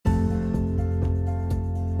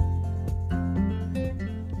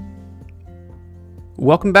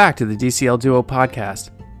Welcome back to the DCL Duo podcast.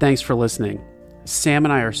 Thanks for listening. Sam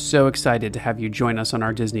and I are so excited to have you join us on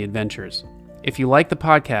our Disney adventures. If you like the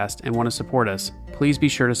podcast and want to support us, please be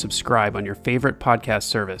sure to subscribe on your favorite podcast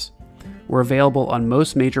service. We're available on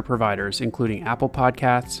most major providers, including Apple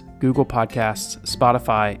Podcasts, Google Podcasts,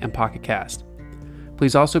 Spotify, and Pocket Cast.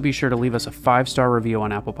 Please also be sure to leave us a 5-star review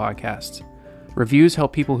on Apple Podcasts. Reviews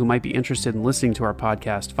help people who might be interested in listening to our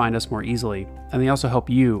podcast find us more easily, and they also help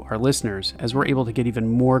you, our listeners, as we're able to get even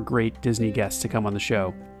more great Disney guests to come on the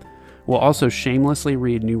show. We'll also shamelessly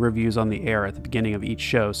read new reviews on the air at the beginning of each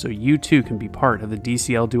show, so you too can be part of the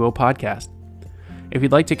DCL Duo podcast. If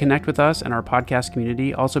you'd like to connect with us and our podcast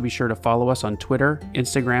community, also be sure to follow us on Twitter,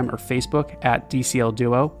 Instagram, or Facebook at DCL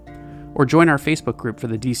Duo, or join our Facebook group for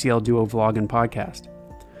the DCL Duo vlog and podcast.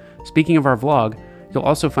 Speaking of our vlog, you'll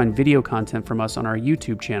also find video content from us on our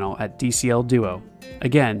YouTube channel at DCL Duo.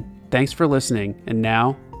 Again, thanks for listening, and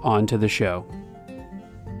now, on to the show.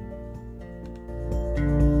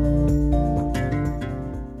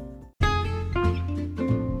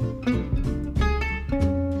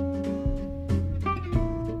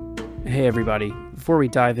 Hey everybody, before we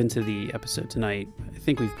dive into the episode tonight, I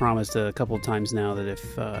think we've promised a couple of times now that if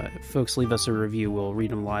folks leave us a review, we'll read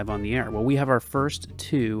them live on the air. Well, we have our first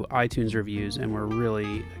 2 iTunes reviews, and we're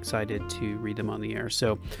really excited to read them on the air.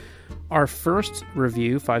 So our first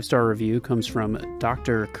review, 5-star review, comes from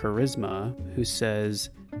Dr. Charisma, who says,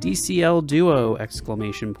 DCL Duo!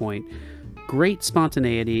 Great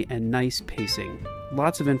spontaneity and nice pacing.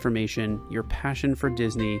 Lots of information. Your passion for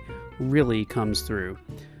Disney really comes through.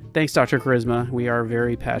 Thanks, Dr. Charisma. We are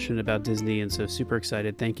very passionate about Disney, and so super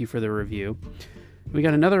excited. Thank you for the review. We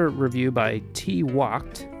got another review by T.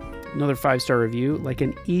 Walked, another 5-star review, like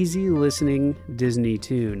an easy listening Disney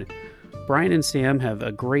tune. Brian and Sam have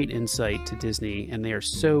a great insight to Disney, and they are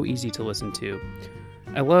so easy to listen to.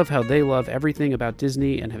 I love how they love everything about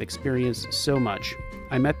Disney and have experienced so much.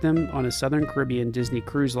 I met them on a Southern Caribbean Disney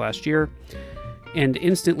cruise last year, and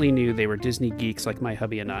instantly knew they were Disney geeks like my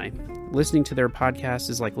hubby and I. Listening to their podcast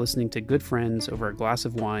is like listening to good friends over a glass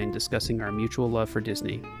of wine discussing our mutual love for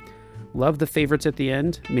Disney. Love the favorites at the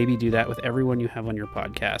end. Maybe do that with everyone you have on your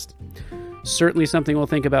podcast. Certainly something we'll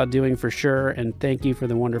think about doing for sure, and thank you for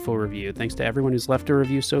the wonderful review. Thanks to everyone who's left a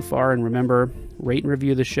review so far, and remember, rate and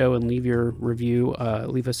review the show and leave your review.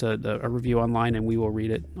 Leave us a review online, and we will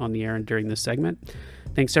read it on the air and during this segment.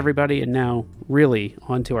 Thanks, everybody, and now, really,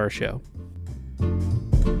 on to our show.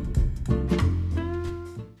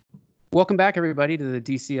 Welcome back, everybody, to the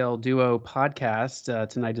DCL Duo podcast.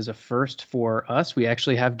 Tonight is a first for us. We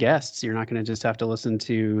actually have guests. You're not going to just have to listen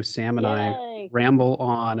to Sam and I ramble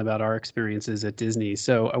on about our experiences at Disney.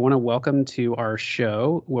 So I want to welcome to our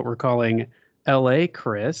show what we're calling LA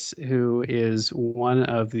Chris, who is one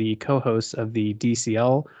of the co-hosts of the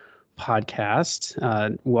DCL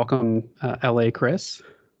podcast. Welcome, LA Chris.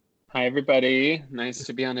 Hi, everybody. Nice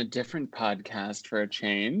to be on a different podcast for a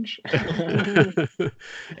change.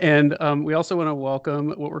 And we also want to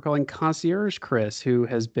welcome what we're calling Concierge Chris, who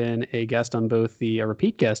has been a guest on both a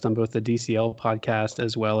repeat guest on both the DCL podcast,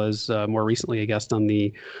 as well as more recently a guest on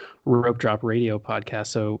the Rope Drop Radio podcast.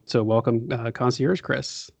 So welcome, Concierge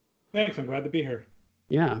Chris. Thanks. I'm glad to be here.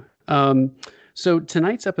 Yeah. So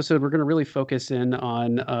tonight's episode, we're going to really focus in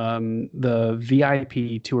on the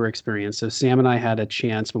VIP tour experience. So Sam and I had a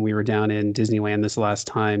chance when we were down in Disneyland this last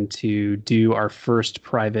time to do our first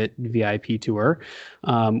private VIP tour.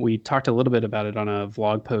 We talked a little bit about it on a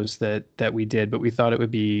vlog post that we did, but we thought it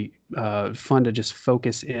would be fun to just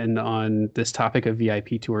focus in on this topic of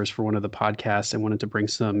VIP tours for one of the podcasts and wanted to bring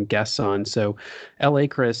some guests on. So LA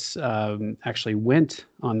Chris actually went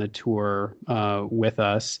on the tour with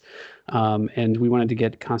us. And we wanted to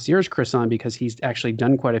get Concierge Chris on because he's actually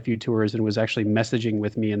done quite a few tours and was actually messaging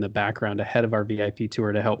with me in the background ahead of our VIP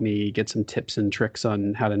tour to help me get some tips and tricks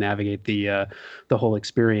on how to navigate the whole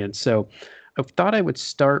experience. So I thought I would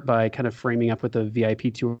start by kind of framing up what the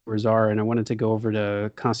VIP tours are, and I wanted to go over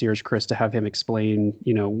to Concierge Chris to have him explain,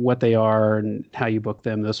 what they are and how you book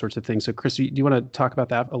them, those sorts of things. So Chris, do you want to talk about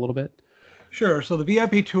that a little bit? Sure. So the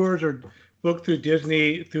VIP tours are booked through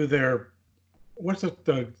Disney through their, what's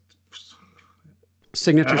the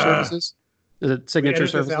Signature Services? Is it Signature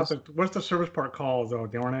Services? What's the service part called, though,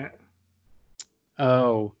 darn it?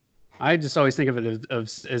 Oh, I just always think of it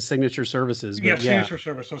as Signature Services. But Signature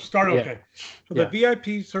Service. So start, okay. So the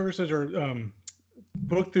VIP services are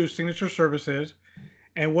booked through Signature Services.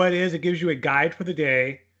 And what it gives you a guide for the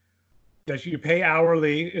day that you pay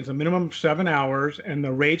hourly. It's a minimum of 7 hours, and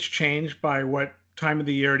the rates change by what time of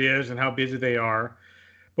the year it is and how busy they are.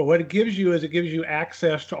 But what it gives you is it gives you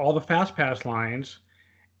access to all the FastPass lines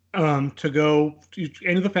to go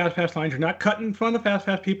into the Fast Pass lines. You're not cutting in front of the Fast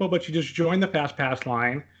Pass people, but you just join the Fast Pass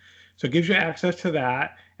line. So it gives you access to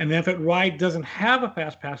that. And then if a ride doesn't have a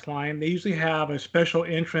Fast Pass line, they usually have a special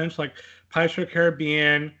entrance like Pirates of the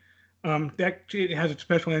Caribbean. That it has a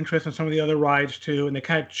special interest in some of the other rides too, and they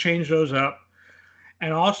kind of change those up.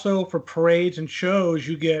 And also for parades and shows,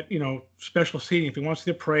 you get special seating. If you want to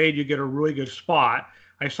see the parade, you get a really good spot.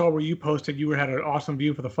 I saw where you posted you had an awesome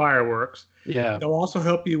view for the fireworks. Yeah. They'll also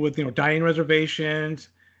help you with dining reservations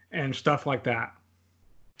and stuff like that.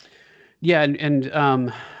 Yeah,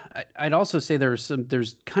 and I'd also say there's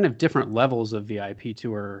kind of different levels of VIP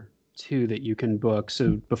tour too that you can book.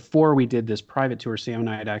 So before we did this private tour, Sam and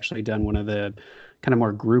I had actually done one of the kind of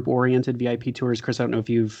more group oriented VIP tours. Chris, I don't know if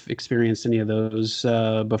you've experienced any of those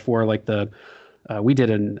before, like we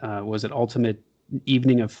did was it Ultimate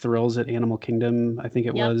Evening of Thrills at Animal Kingdom, I think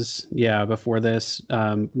it was. Yeah, before this.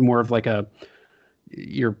 More of like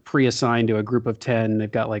you're pre-assigned to a group of 10. They've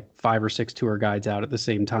got like 5 or 6 tour guides out at the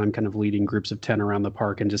same time, kind of leading groups of 10 around the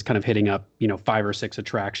park and just kind of hitting up, 5 or 6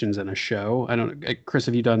 attractions and a show. I don't know, Chris,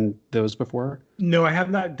 have you done those before? No, I have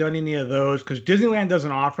not done any of those because Disneyland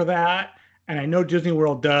doesn't offer that. And I know Disney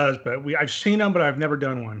World does, but I've seen them, but I've never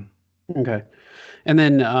done one. Okay. And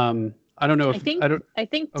then, I don't know if I think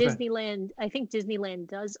okay. Disneyland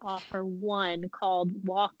does offer one called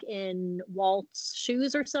Walk in Walt's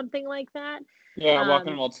Shoes or something like that. Yeah, Walk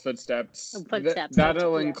in Walt's Footsteps.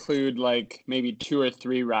 That'll include like maybe 2 or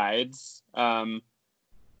 3 rides on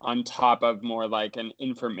top of more like an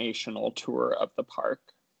informational tour of the park.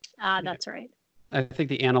 That's right. I think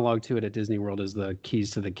the analog to it at Disney World is the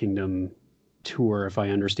Keys to the Kingdom tour, if I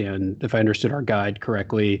understood our guide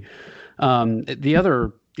correctly. The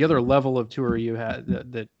other level of tour you had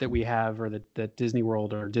that we have, or that Disney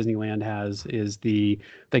World or Disneyland has, is they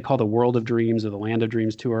call the World of Dreams or the Land of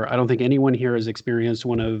Dreams tour. I don't think anyone here has experienced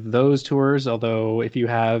one of those tours, although if you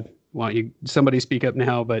have, somebody speak up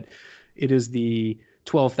now, but it is the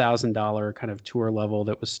 $12,000 kind of tour level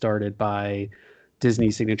that was started by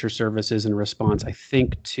Disney Signature Services in response, I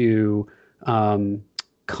think, to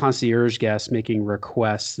concierge guests making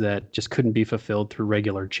requests that just couldn't be fulfilled through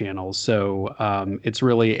regular channels. So it's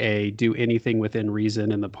really a do anything within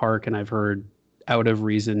reason in the park. And I've heard out of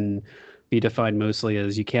reason be defined mostly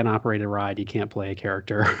as you can't operate a ride, you can't play a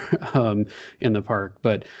character in the park.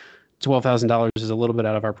 But $12,000 is a little bit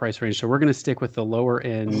out of our price range. So we're going to stick with the lower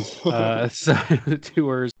end side of the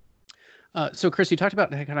tours. So Chris, you talked about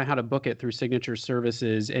kind of how to book it through Signature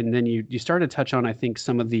Services, and then you started to touch on, I think,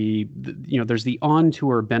 some of the there's the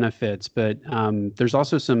on-tour benefits, but there's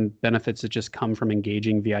also some benefits that just come from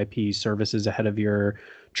engaging VIP services ahead of your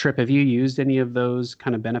trip. Have you used any of those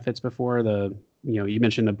kind of benefits before? You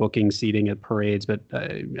mentioned the booking seating at parades, but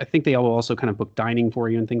I think they will also kind of book dining for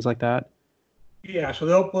you and things like that. Yeah, so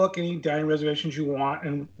they'll book any dining reservations you want,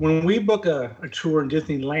 and when we book a tour in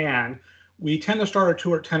Disneyland, we tend to start our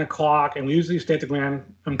tour at 10 o'clock, and we usually stay at the Grand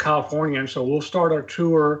Californian. So we'll start our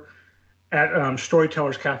tour at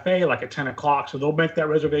Storytellers Cafe like at 10 o'clock. So they'll make that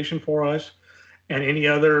reservation for us, and any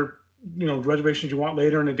other reservations you want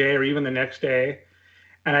later in the day or even the next day.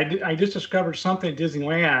 And I just discovered something at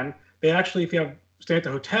Disneyland. They actually, if you stay at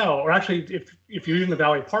the hotel, or actually if you're using the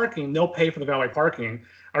valet parking, they'll pay for the valet parking.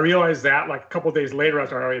 I realized that like a couple of days later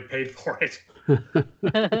after I already paid for it.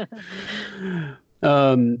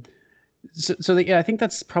 So I think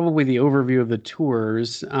that's probably the overview of the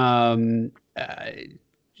tours. I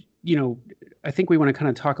think we want to kind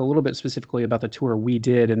of talk a little bit specifically about the tour we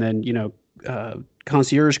did, and then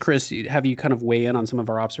concierge Chris, have you kind of weigh in on some of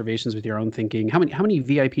our observations with your own thinking? How many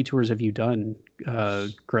VIP tours have you done,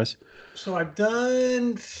 Chris? So I've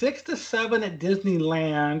done 6 to 7 at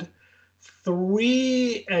Disneyland,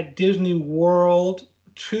 3 at Disney World,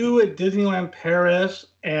 2 at Disneyland Paris,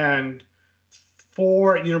 and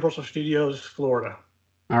 4 at Universal Studios Florida.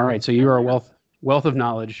 All right, so you are a wealth of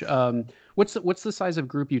knowledge. What's the size of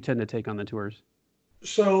group you tend to take on the tours?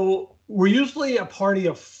 So we're usually a party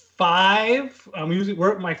of 5.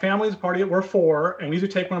 My family's a party. We're 4, and we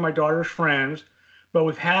usually take one of my daughter's friends. But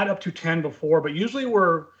we've had up to 10 before. But usually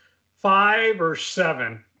we're 5 or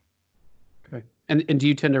 7. Okay. And do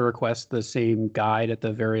you tend to request the same guide at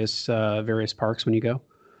the various parks when you go?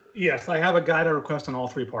 Yes, I have a guide I request on all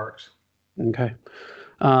 3 parks. Okay.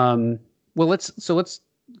 Well, let's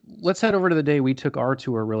head over to the day we took our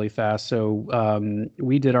tour really fast. So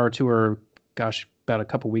we did our tour, about a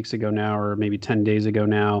couple weeks ago now, or maybe 10 days ago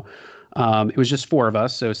now. It was just 4 of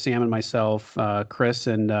us. So Sam and myself, Chris,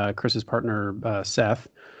 and Chris's partner, Seth.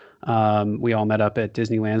 We all met up at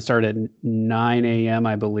Disneyland, started at 9 a.m.,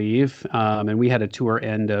 I believe. And we had a tour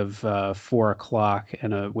end of 4 o'clock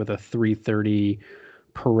and with a 3:30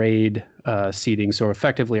 parade seating. So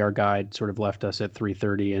effectively, our guide sort of left us at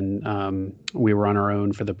 3:30, and we were on our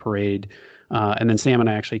own for the parade. And then Sam and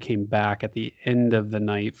I actually came back at the end of the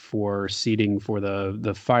night for seating for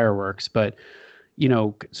the fireworks. But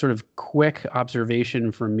sort of quick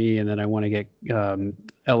observation for me, and then I want to get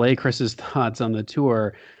LA Chris's thoughts on the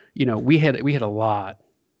tour. We had a lot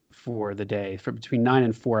for the day. For between 9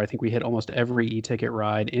 and 4, I think we hit almost every e-ticket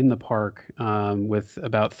ride in the park, with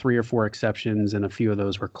about 3 or 4 exceptions, and a few of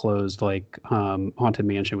those were closed. Like Haunted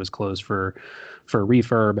Mansion was closed for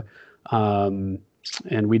refurb,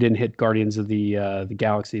 and we didn't hit Guardians of the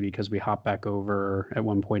Galaxy because we hopped back over at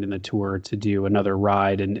one point in the tour to do another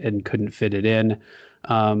ride and couldn't fit it in.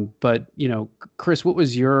 But Chris, what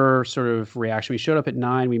was your sort of reaction? We showed up at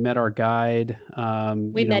 9. We met our guide.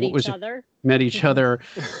 We met each other. Met each other.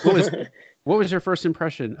 What was your first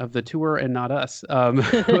impression of the tour and not us?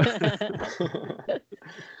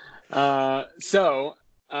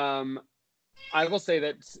 I will say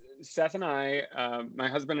that Seth and I, my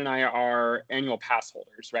husband and I, are annual pass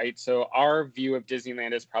holders, right? So our view of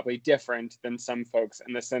Disneyland is probably different than some folks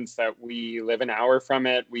in the sense that we live an hour from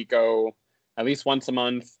it. We go at least once a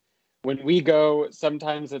month. When we go,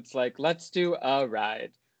 sometimes it's like, let's do a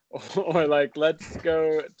ride, or like, let's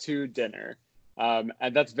go to dinner.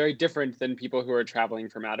 And that's very different than people who are traveling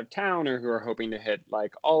from out of town or who are hoping to hit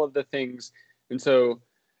like all of the things. And so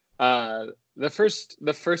the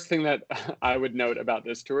first thing that I would note about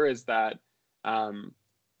this tour is that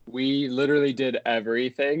we literally did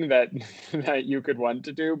everything that you could want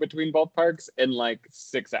to do between both parks in like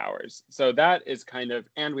 6 hours. So that is kind of,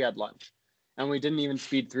 and we had lunch, and we didn't even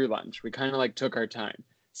speed through lunch. We kind of like took our time.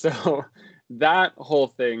 So that whole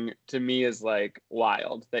thing to me is like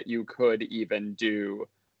wild that you could even do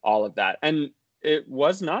all of that. And it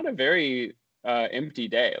was not a very empty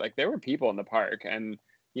day. Like there were people in the park, and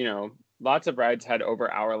lots of rides had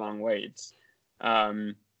over hour-long waits.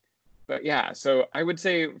 But yeah, so I would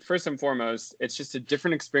say first and foremost, it's just a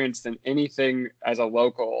different experience than anything as a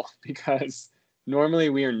local, because normally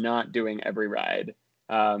we are not doing every ride.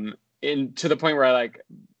 To the point where I like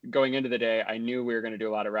going into the day, I knew we were going to do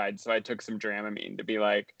a lot of rides. So I took some Dramamine to be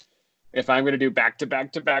like, if I'm going to do back to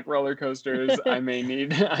back roller coasters, I may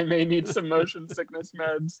need some motion sickness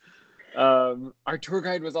meds. Our tour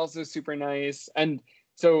guide was also super nice. And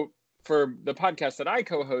so for the podcast that I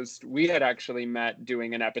co-host, we had actually met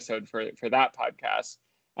doing an episode for that podcast.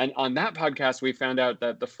 And on that podcast, we found out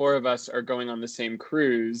that the 4 of us are going on the same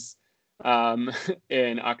cruise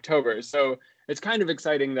in October. So it's kind of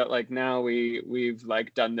exciting that like now we've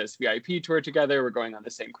like done this VIP tour together. We're going on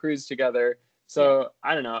the same cruise together. So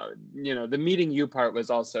I don't know, the meeting you part was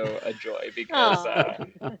also a joy because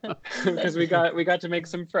we got to make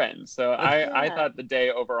some friends. So I thought the day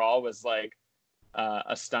overall was like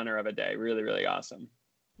a stunner of a day. Really, really awesome.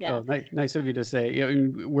 Yeah. Oh, nice of you to say.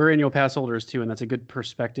 We're annual pass holders too, and that's a good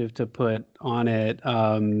perspective to put on it.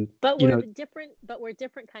 But we're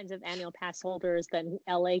different kinds of annual pass holders than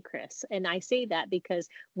LA Chris. And I say that because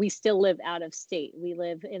we still live out of state. We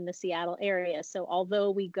live in the Seattle area. So although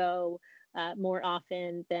we go more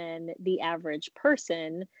often than the average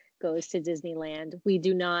person goes to Disneyland, we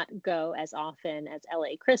do not go as often as LA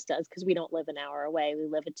Chris does because we don't live an hour away. We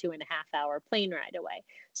live a 2.5-hour plane ride away.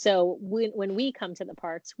 So when we come to the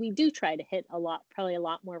parks, we do try to hit probably a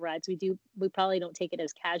lot more rides. We probably don't take it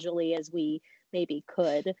as casually as we maybe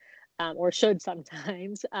could or should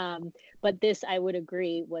sometimes. But this, I would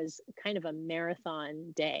agree, was kind of a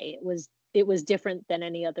marathon day. It was different than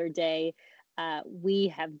any other day we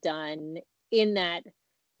have done, in that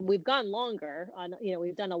we've gone longer on,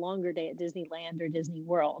 we've done a longer day at Disneyland or Disney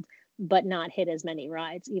World, but not hit as many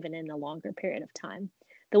rides, even in a longer period of time.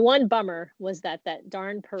 The one bummer was that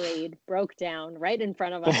darn parade broke down right in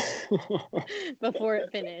front of us before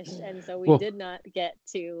it finished. And so we did not get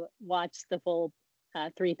to watch the full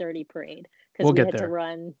 3:30 parade because we had to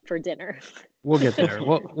run for dinner. We'll get there.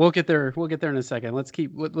 We'll get there. We'll get there in a second. Let's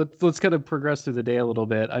kind of progress through the day a little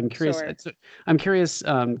bit. I'm curious. Sure. I'm curious,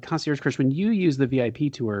 Concierge Chris, when you use the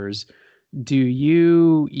VIP tours, do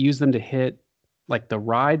you use them to hit like the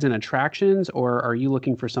rides and attractions, or are you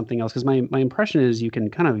looking for something else? Because my impression is you can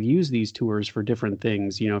kind of use these tours for different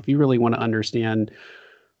things. If you really want to understand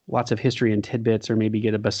lots of history and tidbits, or maybe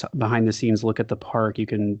get a behind the scenes look at the park, you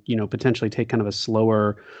can, potentially take kind of a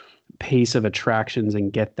slower pace of attractions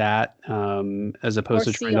and get that, as opposed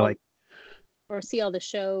to trying to or see all the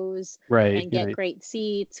shows, right, and get great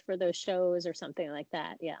seats for those shows or something like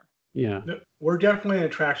that. Yeah. We're definitely an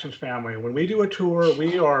attractions family. When we do a tour,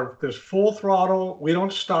 we are this full throttle. We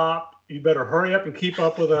don't stop. You better hurry up and keep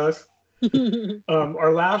up with us.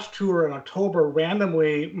 Our last tour in October,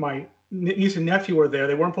 randomly, my niece and nephew were there.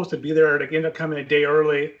 They weren't supposed to be there. They ended up coming a day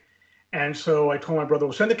early. And so I told my brother,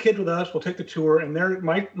 we'll send the kids with us. We'll take the tour. And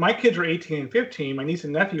my kids are 18 and 15. My niece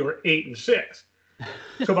and nephew are 8 and 6.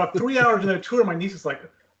 So about 3 hours into the tour, my niece is like,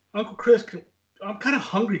 Uncle Chris, I'm kind of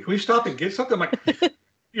hungry. Can we stop and get something? I'm like,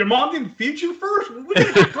 your mom didn't feed you first? We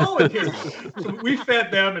gotta get going here. So we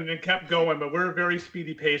fed them and then kept going, but we're a very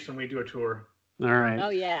speedy pace when we do a tour. All right. Oh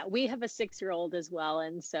yeah, we have a 6-year-old as well,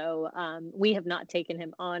 and so we have not taken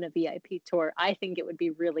him on a VIP tour. I think it would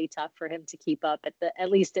be really tough for him to keep up at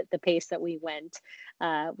least at the pace that we went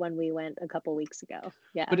when we went a couple weeks ago.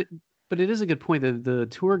 Yeah. But it is a good point that the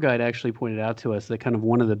tour guide actually pointed out to us that kind of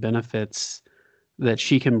one of the benefits that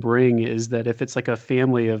she can bring is that if it's like a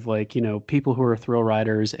family of like, people who are thrill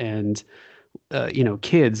riders and,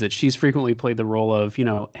 kids, that she's frequently played the role of,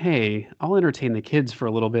 hey, I'll entertain the kids for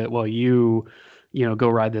a little bit while you go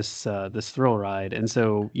ride this thrill ride. And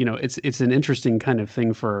so, it's an interesting kind of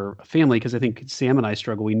thing for a family, because I think Sam and I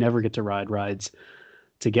struggle. We never get to ride rides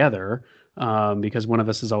together. Because one of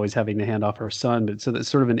us is always having to hand off our son. But so that's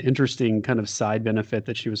sort of an interesting kind of side benefit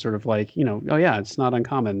that she was sort of like, oh yeah, it's not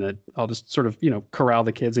uncommon that I'll just sort of, corral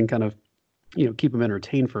the kids and kind of, keep them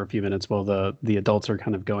entertained for a few minutes while the adults are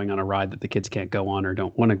kind of going on a ride that the kids can't go on or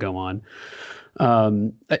don't want to go on.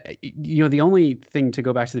 The only thing, to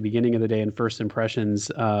go back to the beginning of the day and first impressions,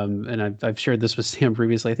 and I've shared this with Sam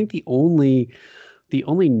previously, I think the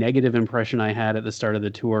only negative impression I had at the start of the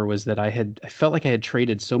tour was that I felt like I had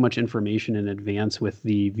traded so much information in advance with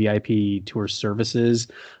the VIP tour services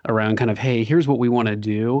around kind of, hey, here's what we want to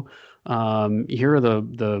do. Here are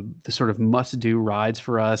the sort of must-do rides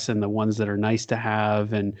for us and the ones that are nice to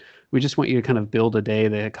have. And we just want you to kind of build a day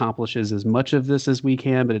that accomplishes as much of this as we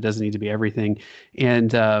can, but it doesn't need to be everything.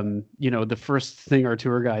 And, the first thing our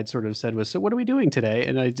tour guide sort of said was, so what are we doing today?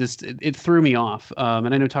 And it threw me off.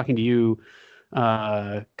 And I know talking to you,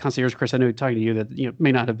 Concierge Chris, I know talking to you that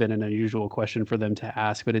may not have been an unusual question for them to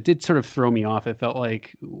ask, but it did sort of throw me off. It felt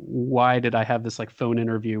like, why did I have this like phone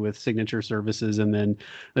interview with Signature Services, and then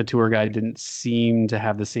the tour guide didn't seem to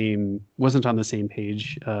have wasn't on the same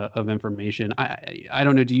page of information? I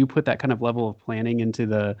don't know. Do you put that kind of level of planning into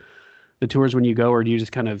the tours when you go, or do you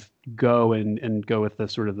just kind of go and go with the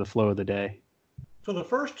sort of the flow of the day? So the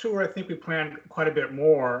first tour, I think we planned quite a bit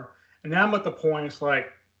more, and now I'm at the point it's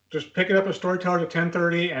like, just pick it up at Storytellers at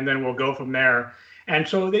 10:30, and then we'll go from there. And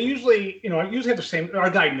so they usually, I usually have the same. Our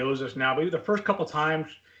guide knows this now, but the first couple of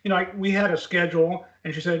times, we had a schedule,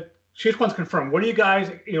 and she said she just wants to confirm. What do you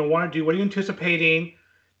guys, want to do? What are you anticipating?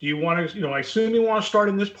 Do you want to, I assume you want to start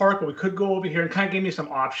in this park, but we could go over here, and kind of gave me some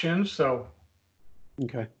options. So.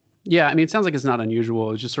 Okay. Yeah, I mean, it sounds like it's not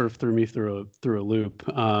unusual. It just sort of threw me through a loop.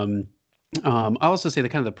 I'll also say the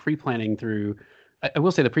kind of the pre-planning through. I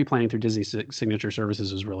will say the pre-planning through Disney Signature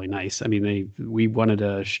Services was really nice. I mean, we wanted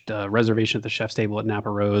a reservation at the Chef's Table at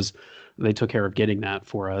Napa Rose. They took care of getting that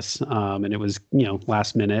for us, and it was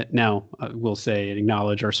last minute. Now, we'll say and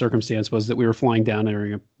acknowledge our circumstance was that we were flying down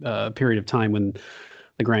during a period of time when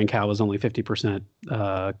the Grand Cal was only 50%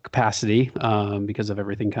 capacity because of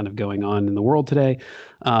everything kind of going on in the world today.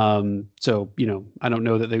 So, I don't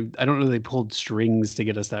know that they pulled strings to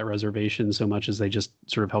get us that reservation so much as they just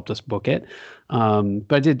sort of helped us book it.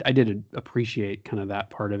 But I did appreciate kind of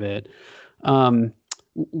that part of it.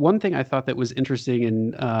 One thing I thought that was interesting,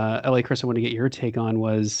 and LA Chris, I want to get your take on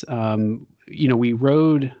was, we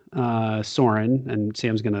rode Soarin', and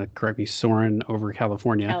Sam's going to correct me, Soarin' over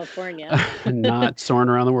California, not Soarin'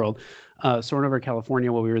 around the world, Soarin' over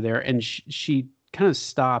California while we were there. And she kind of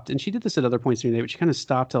stopped, and she did this at other points during the day, but she kind of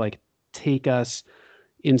stopped to like take us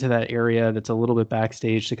into that area that's a little bit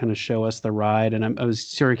backstage to kind of show us the ride. And I was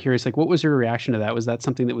sort of curious, like, what was your reaction to that? Was that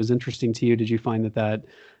something that was interesting to you? Did you find that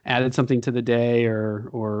added something to the day,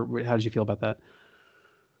 or how did you feel about that?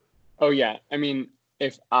 Oh yeah. I mean,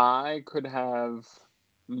 if I could have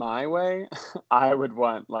my way, I would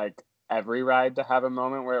want like every ride to have a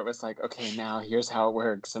moment where it was like, okay, now here's how it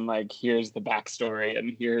works. And like, here's the backstory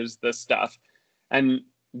and here's the stuff. And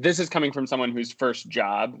this is coming from someone whose first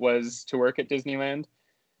job was to work at Disneyland.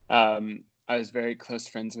 I was very close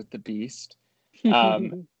friends with the Beast.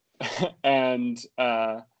 And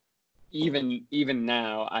even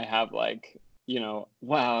now I have like,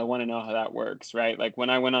 wow, I want to know how that works, right? Like when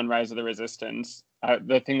I went on Rise of the Resistance,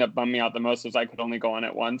 the thing that bummed me out the most was I could only go on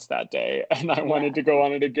it once that day, and I wanted to go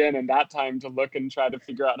on it again, and that time to look and try to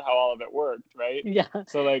figure out how all of it worked, right? Yeah.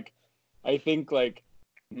 So like, I think like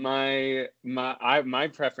my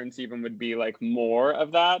preference even would be like more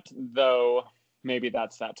of that, though maybe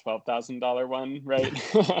that's that $12,000 one, right?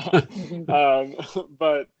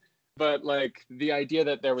 But like the idea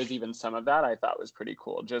that there was even some of that I thought was pretty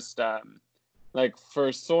cool. Just like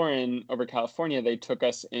for Soarin' over California, they took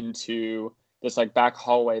us into this like back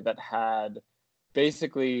hallway that had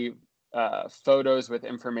basically photos with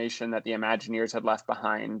information that the Imagineers had left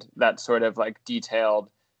behind that sort of like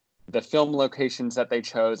detailed the film locations that they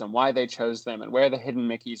chose and why they chose them and where the hidden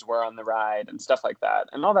Mickeys were on the ride and stuff like that.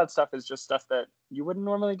 And all that stuff is just stuff that you wouldn't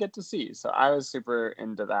normally get to see. So I was super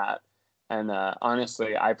into that. And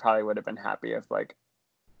honestly, I probably would have been happy if like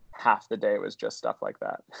half the day was just stuff like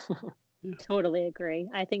that. Totally agree.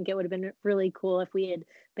 I think it would have been really cool if we had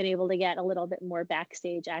been able to get a little bit more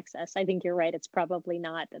backstage access. I think you're right. It's probably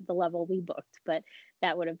not at the level we booked, but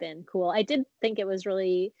that would have been cool. I did think it was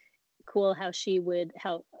really cool how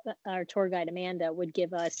our tour guide Amanda would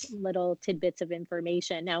give us little tidbits of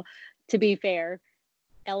information. Now, to be fair,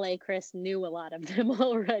 LA Chris knew a lot of them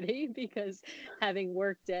already because having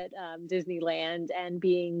worked at Disneyland and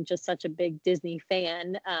being just such a big Disney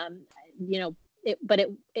fan, but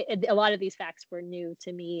a lot of these facts were new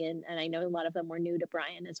to me, and I know a lot of them were new to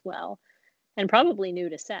Brian as well, and probably new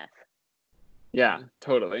to Seth. Yeah,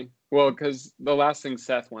 totally. Well, because the last thing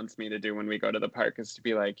Seth wants me to do when we go to the park is to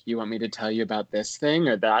be like, you want me to tell you about this thing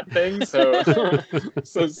or that thing? So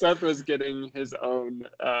so Seth was getting his own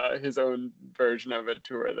version of a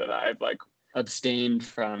tour that I've like abstained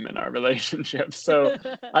from in our relationship. So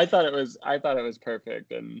I thought it was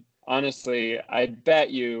perfect. And honestly, I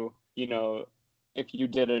bet you know, if you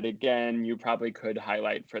did it again, you probably could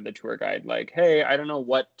highlight for the tour guide, like, hey, I don't know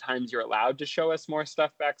what times you're allowed to show us more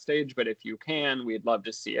stuff backstage, but if you can, we'd love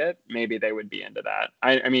to see it. Maybe they would be into that.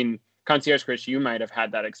 I mean, Concierge Chris, you might have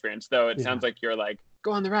had that experience, though. It sounds like you're like,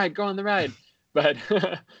 go on the ride. But,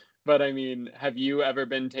 but I mean, have you ever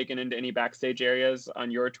been taken into any backstage areas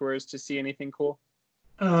on your tours to see anything cool?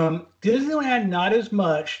 Disneyland, not as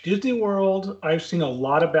much. Disney World, I've seen a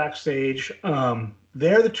lot of backstage.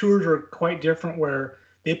 There, the tours are quite different where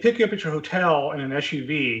they pick you up at your hotel in an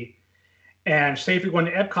SUV, and say if you're going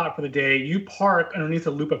to Epcot for the day, you park underneath a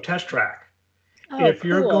loop of Test Track. Oh, if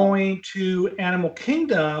you're cool. going to Animal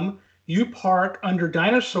Kingdom, you park under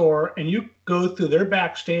Dinosaur and you go through their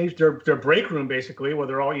backstage, their break room basically, where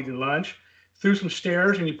they're all eating lunch, through some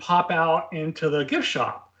stairs, and you pop out into the gift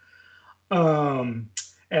shop.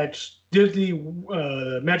 At Disney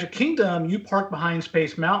Magic Kingdom, you park behind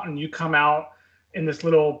Space Mountain. You come out in this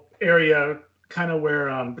little area kind of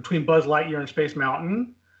where between Buzz Lightyear and Space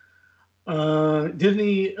Mountain.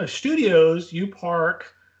 Disney Studios, you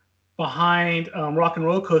park behind Rock and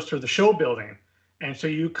Roller Coaster, the show building. And so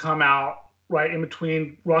you come out right in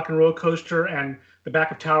between Rock and Roller Coaster and the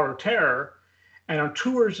back of Tower of Terror. And on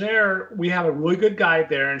tours there, we have a really good guide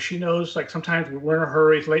there. And she knows, like, sometimes we're in a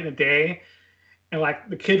hurry, it's late in the day. And like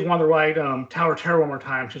the kids want to ride Tower of Terror one more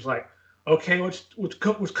time. She's like, okay, let's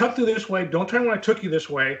cut through this way. Don't turn when I took you this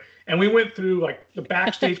way. And we went through like the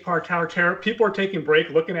backstage part of Tower of Terror. People are taking a break,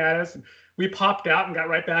 looking at us. And we popped out and got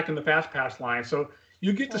right back in the Fast Pass line. So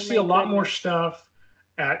you get to see a lot more stuff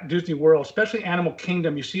at Disney World, especially Animal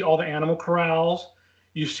Kingdom. You see all the animal corrals.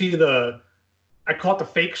 You see I call it the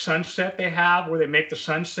fake sunset they have, where they make the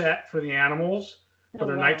sunset for the animals for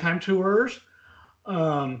their nighttime tours.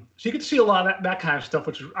 So you get to see a lot of that kind of stuff,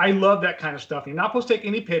 which I love that kind of stuff. You're not supposed to take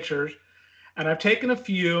any pictures. And I've taken a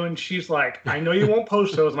few, and she's like, I know you won't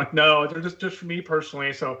post those. I'm like, no, they're just for me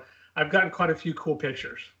personally. So I've gotten quite a few cool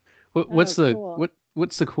pictures. What's the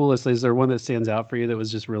coolest? Is there one that stands out for you that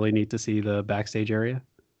was just really neat to see the backstage area?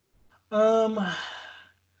 I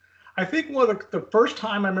think the first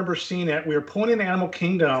time I remember seeing it, we were pulling in Animal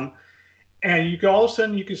Kingdom, and all of a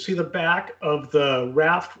sudden you could see the back of the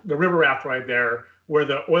river raft right there, where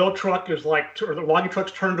the oil truck is or the logging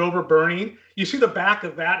truck's turned over burning. You see the back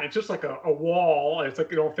of that, and it's just like a wall. It's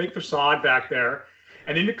like a fake facade back there.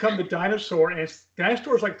 And then you come to Dinosaur, and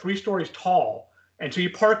Dinosaur is like 3 stories tall. And so you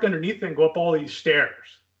park underneath it and go up all these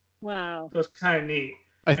stairs. Wow. So it's kind of neat.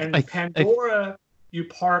 Pandora, you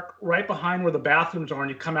park right behind where the bathrooms are, and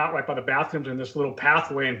you come out right by the bathrooms in this little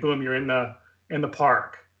pathway, and boom, you're in the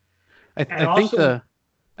park. I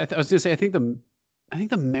think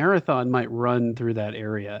the marathon might run through that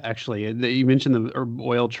area. Actually, you mentioned the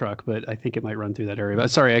oil truck, but I think it might run through that area.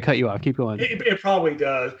 But sorry, I cut you off. Keep going. It probably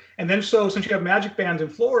does. And then since you have Magic Bands in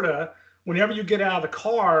Florida, whenever you get out of the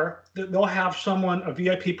car, they'll have a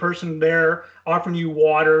VIP person there offering you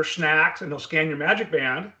water, snacks, and they'll scan your Magic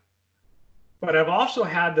Band. But I've also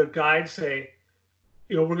had the guide say,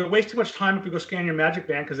 we're going to waste too much time if we go scan your Magic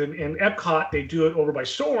Band, because in Epcot, they do it over by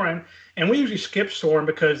Soarin', and we usually skip Soarin'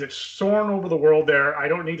 because it's soaring over the world there. I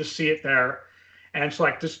don't need to see it there. And it's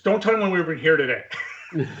like, just don't tell me when we were here today.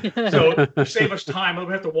 So to save us time, we'll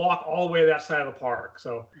have to walk all the way to that side of the park.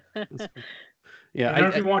 So, yeah. I don't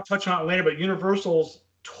know if you want to touch on it later, but Universal's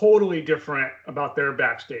totally different about their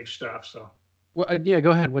backstage stuff. So, well, yeah,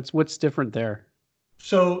 go ahead. What's different there?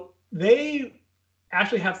 So they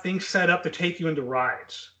actually have things set up to take you into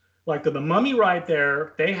rides. Like the Mummy ride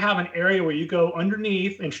there, they have an area where you go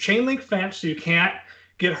underneath, and it's chain link fence, so you can't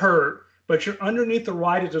get hurt, but you're underneath the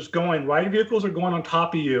ride as it's going. Ride vehicles are going on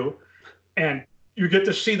top of you, and you get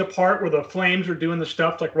to see the part where the flames are doing the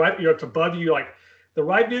stuff, like right, it's above you. Like the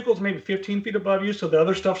ride vehicle's maybe 15 feet above you, so the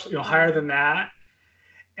other stuff's higher than that.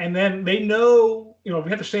 And then they know, we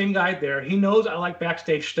have the same guy there. He knows I like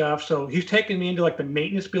backstage stuff, so he's taking me into like the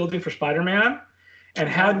maintenance building for Spider-Man, and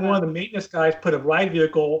had one of the maintenance guys put a ride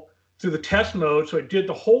vehicle through the test mode, so it did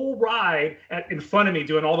the whole ride in front of me,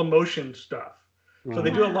 doing all the motion stuff. Wow. So they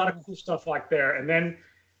do a lot of cool stuff like there. And then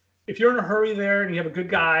if you're in a hurry there and you have a good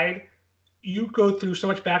guide, you go through so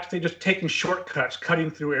much backstage just taking shortcuts, cutting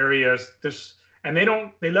through areas. And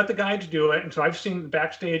they let the guides do it. And so I've seen the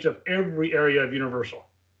backstage of every area of Universal.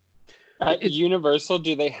 At Universal,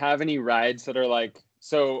 do they have any rides that are like,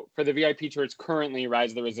 so for the VIP tours currently,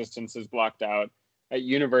 Rise of the Resistance is blocked out. At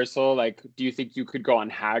Universal, like, do you think you could go on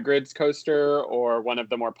Hagrid's coaster or one of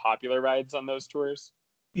the more popular rides on those tours?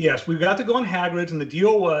 Yes, we got to go on Hagrid's, and the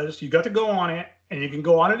deal was you got to go on it, and you can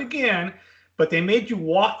go on it again, but they made you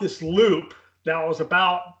walk this loop that was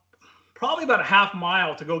probably about a half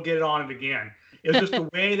mile to go get it on it again. It was just the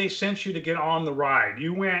way they sent you to get on the ride.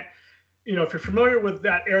 You went, if you're familiar with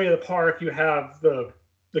that area of the park, you have the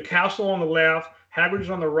castle on the left, Hagrid's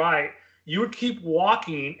on the right. You would keep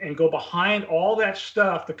walking and go behind all that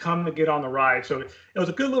stuff to come to get on the ride. So it was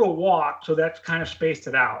a good little walk. So that's kind of spaced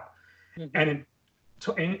it out. Mm-hmm.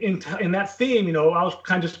 And in that theme, I was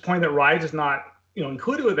kind of disappointed that rides is not,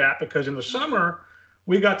 included with that, because in the summer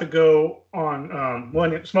we got to go on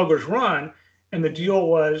one Smuggler's Run, and the deal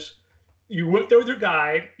was you went there with your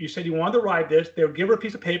guide. You said you wanted to ride this. They would give her a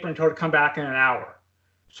piece of paper and tell her to come back in an hour.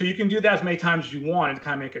 So you can do that as many times as you want to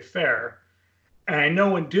kind of make it fair. And I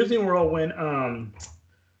know in Disney World, when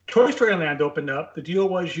Toy Story Land opened up, the deal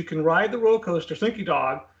was you can ride the roller coaster, Slinky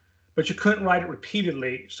Dog, but you couldn't ride it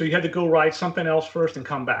repeatedly. So you had to go ride something else first and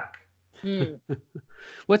come back.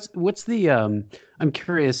 What's the I'm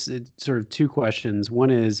curious, sort of two questions. One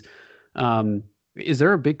is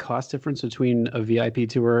there a big cost difference between a VIP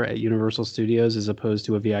tour at Universal Studios as opposed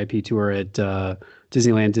to a VIP tour at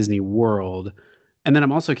Disneyland, Disney World? And then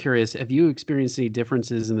I'm also curious, have you experienced any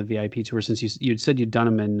differences in the VIP tour since you said you'd done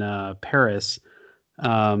them in Paris?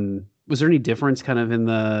 Was there any difference kind of in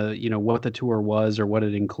the, what the tour was or what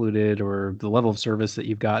it included or the level of service that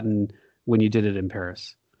you've gotten when you did it in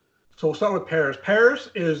Paris? So we'll start with Paris. Paris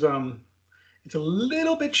is it's a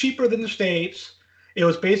little bit cheaper than the States. It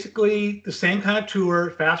was basically the same kind of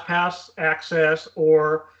tour, fast pass access,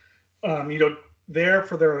 or there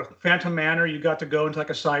for their Phantom Manor, you got to go into like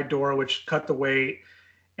a side door, which cut the wait.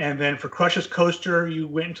 And then for Crush's Coaster, you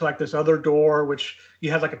went into like this other door, which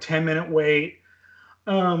you had like a 10-minute wait.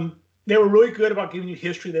 They were really good about giving you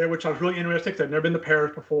history there, which I was really interested because I've never been to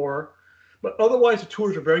Paris before. But otherwise, the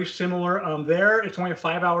tours are very similar. There, it's only a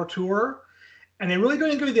 5-hour tour. And they really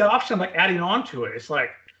don't give you the option of like adding on to it. It's like,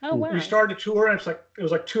 we started a tour and it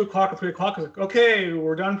was like 2 o'clock or 3 o'clock. It's like, okay,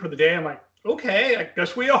 we're done for the day. I'm like, okay, I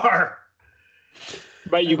guess we are.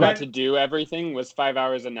 But you got to do everything? Was 5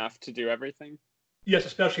 hours enough to do everything? Yes,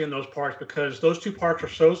 especially in those parks, because those two parks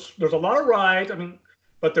are there's a lot of rides,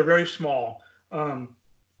 but they're very small.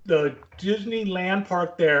 The Disneyland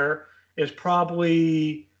park there is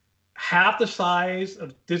probably half the size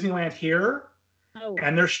of Disneyland here. Oh.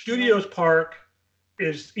 And their Studios park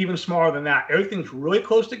is even smaller than that. Everything's really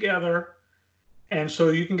close together. And so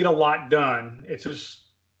you can get a lot done. It's just,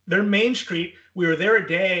 their Main Street, we were there a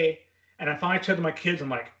day, and I finally said to my kids, I'm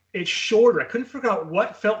like, it's shorter. I couldn't figure out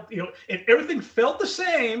what felt, everything felt the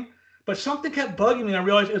same, but something kept bugging me. And I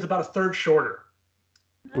realized it was about a third shorter.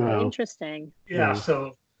 Oh, wow. Interesting. Yeah.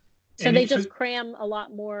 So they just cram a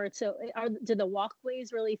lot more. So do the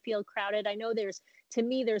walkways really feel crowded? I know there's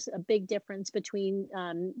a big difference between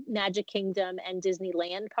Magic Kingdom and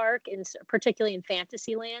Disneyland Park, particularly in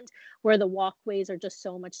Fantasyland, where the walkways are just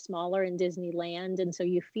so much smaller in Disneyland. And so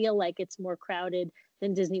you feel like it's more crowded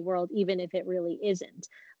than Disney World, even if it really isn't.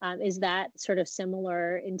 Is that sort of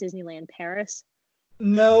similar in Disneyland Paris?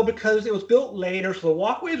 No, because it was built later, so the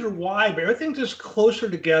walkways are wide, but everything's just closer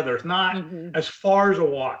together. It's not as far as a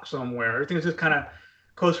walk somewhere. Everything's just kind of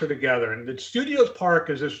closer together. And the Studios park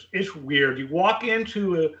it's weird. You walk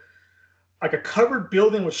into a covered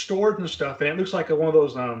building with storage and stuff, and it looks like one of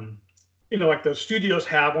those, like the studios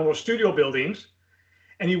have, one of those studio buildings.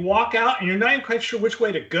 And you walk out, and you're not even quite sure which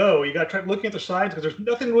way to go. You got to try looking at the sides because there's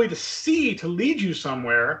nothing really to see to lead you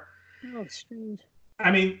somewhere. Oh, strange.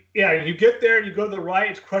 I mean, yeah, you get there, you go to the right,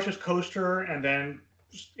 it's Crush's Coaster, and then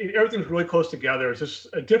everything's really close together. It's just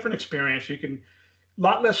a different experience. You can, a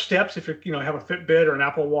lot less steps if you have a Fitbit or an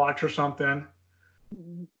Apple Watch or something.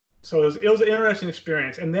 So it was an interesting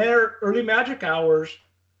experience. And their early magic hours,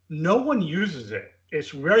 no one uses it. It's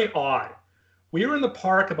very odd. We were in the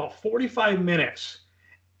park about 45 minutes,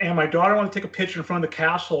 and my daughter wanted to take a picture in front of the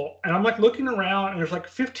castle, and I'm like looking around, and there's like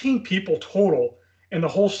 15 people total in the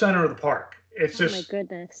whole center of the park. It's just, my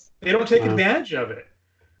goodness, they don't take advantage of it.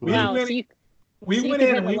 We wow. went, we went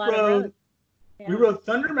in and we rode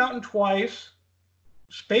Thunder Mountain twice,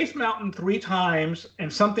 Space Mountain 3 times,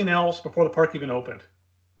 and something else before the park even opened.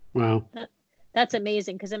 Wow. That's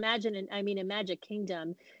amazing. Because in Magic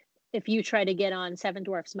Kingdom, if you try to get on Seven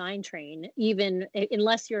Dwarfs Mine Train, even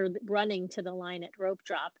unless you're running to the line at Rope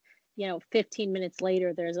Drop, 15 minutes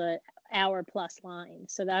later, there's a hour plus line.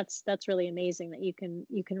 So that's really amazing that you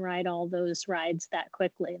can ride all those rides that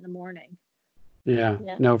quickly in the morning. Yeah.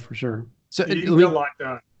 No, for sure. So you can get a lot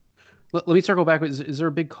done. Let me circle back. Is there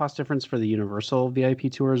a big cost difference for the Universal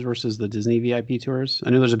VIP tours versus the Disney VIP tours? I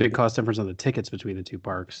know there's a big cost difference on the tickets between the two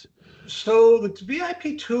parks. So the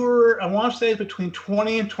VIP tour, I want to say, is between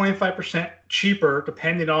 20 and 25% cheaper,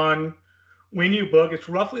 depending on when you book. It's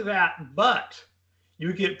roughly that, but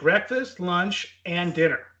you get breakfast, lunch, and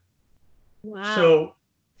dinner. Wow. So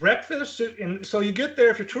breakfast, and so you get there,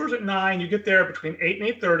 if your tour's at 9, you get there between 8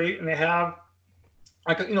 and 8:30, and they have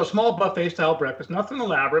like a small buffet style breakfast, nothing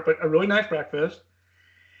elaborate, but a really nice breakfast.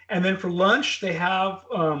 And then for lunch, they have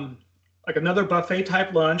like another buffet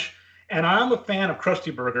type lunch. And I'm a fan of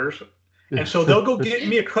Krusty Burgers. And so they'll go get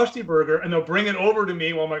me a Krusty Burger and they'll bring it over to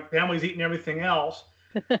me while my family's eating everything else.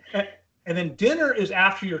 And then dinner is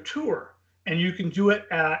after your tour. And you can do it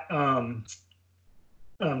at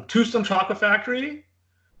Tucson Chocolate Factory.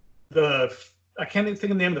 I can't even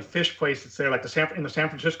think of the name of the fish place that's there, like in the San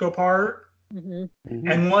Francisco part.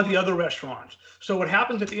 And one of the other restaurants. So what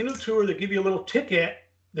happens at the end of the tour, they give you a little ticket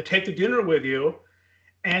to take the dinner with you.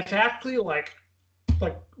 And it's actually like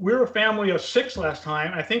we were a family of 6 last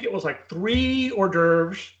time. I think it was like 3 hors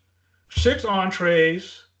d'oeuvres, 6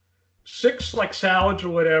 entrees, 6 like salads or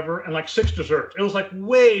whatever, and like 6 desserts. It was like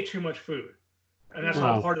way too much food. And that's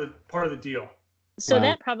all part of the deal. So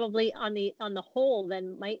that probably on the whole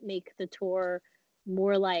then might make the tour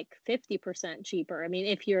more like 50% cheaper. I mean,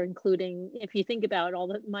 if you think about all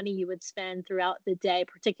the money you would spend throughout the day,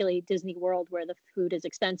 particularly Disney World where the food is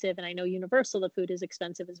expensive, and I know Universal, the food is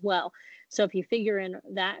expensive as well. So if you figure in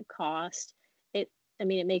that cost, it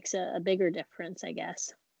makes a bigger difference, I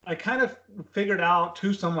guess. I kind of figured out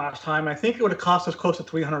Tucson last time. I think it would have cost us close to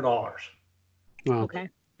 $300. Wow. Okay.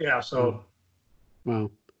 Yeah. So.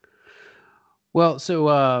 Wow. Well,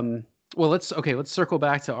 so let's circle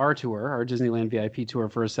back to our tour, our Disneyland VIP tour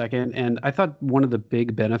for a second. And I thought one of the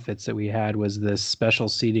big benefits that we had was this special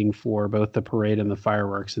seating for both the parade and the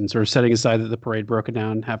fireworks, and sort of setting aside that the parade broke it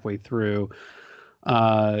down halfway through.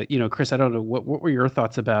 Chris, I don't know, what were your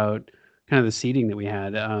thoughts about kind of the seating that we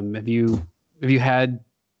had? Have you had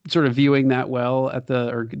sort of viewing that well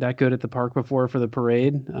or that good at the park before for the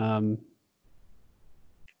parade?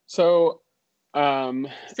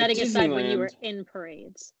 Setting aside when you were in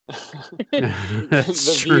parades, the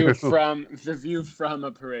view from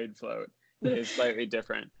a parade float is slightly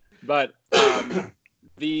different, but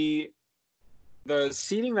the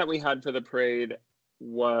seating that we had for the parade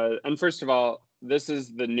was, and first of all, this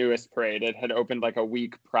is the newest parade. It had opened like a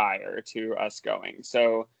week prior to us going,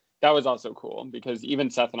 so that was also cool because even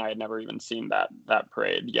Seth and I had never even seen that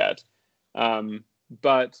parade yet.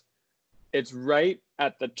 But it's right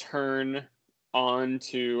at the turn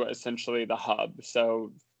onto essentially the hub,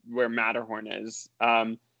 so where Matterhorn is,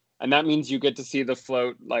 and that means you get to see the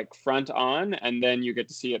float like front on, and then you get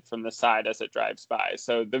to see it from the side as it drives by.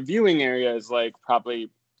 So the viewing area is like probably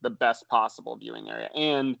the best possible viewing area,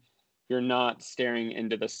 and you're not staring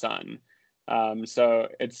into the sun, so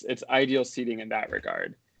it's ideal seating in that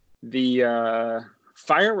regard. The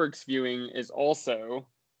fireworks viewing is also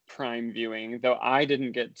prime viewing, though I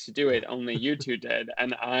didn't get to do it, only you two did,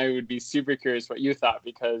 and I would be super curious what you thought,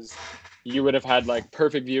 because you would have had like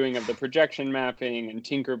perfect viewing of the projection mapping and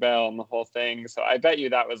Tinkerbell and the whole thing, so I bet you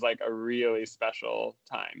that was like a really special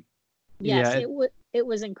time. Yes, yeah. It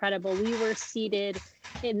was incredible. We were seated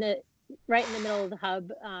right in the middle of the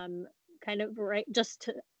hub, kind of right just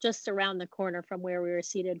around the corner from where we were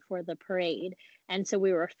seated for the parade, and so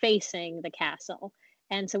we were facing the castle.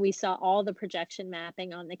 And so we saw all the projection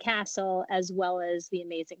mapping on the castle, as well as the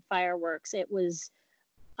amazing fireworks. It was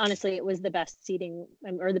the best seating,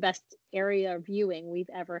 or the best area of viewing we've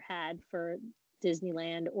ever had for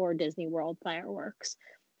Disneyland or Disney World fireworks.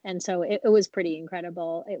 And so it was pretty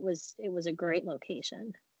incredible. It was a great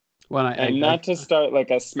location. Well, and not to start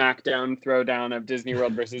like a smackdown throwdown of Disney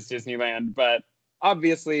World versus Disneyland, but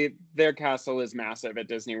obviously their castle is massive at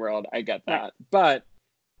Disney World. I get that. Right. But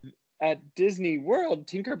at Disney World,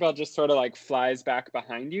 Tinkerbell just sort of like flies back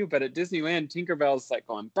behind you. But at Disneyland, Tinkerbell's like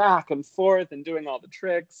going back and forth and doing all the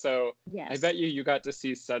tricks. So yes. I bet you got to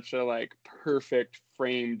see such a like perfect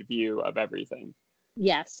framed view of everything.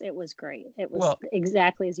 Yes, it was great. It was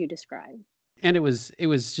exactly as you described. And it was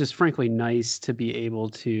just frankly nice to be able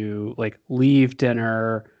to like leave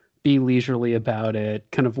dinner, be leisurely about it,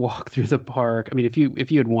 kind of walk through the park. I mean, if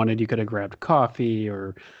you had wanted, you could have grabbed coffee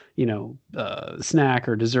or, snack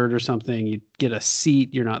or dessert or something. You'd get a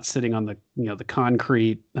seat. You're not sitting on the, the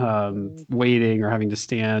concrete, waiting or having to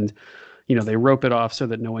stand. They rope it off so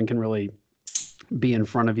that no one can really be in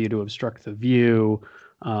front of you to obstruct the view.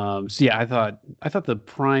 So yeah, I thought the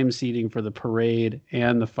prime seating for the parade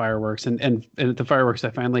and the fireworks and at the fireworks,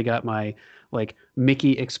 I finally got my like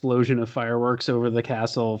Mickey explosion of fireworks over the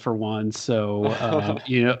castle for once. So,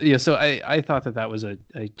 so I thought that was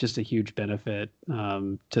just a huge benefit,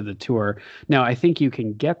 to the tour. Now, I think you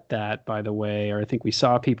can get that, by the way, or I think we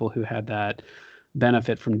saw people who had that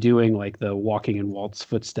benefit from doing like the walking in Walt's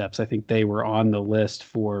footsteps. I think they were on the list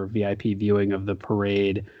for VIP viewing of the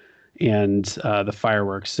parade and the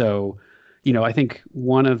fireworks. So, I think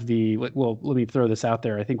one of let me throw this out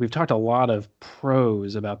there. I think we've talked a lot of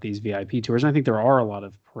pros about these VIP tours, and I think there are a lot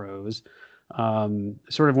of pros.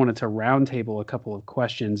 Sort of wanted to roundtable a couple of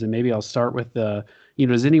questions, and maybe I'll start with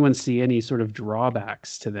does anyone see any sort of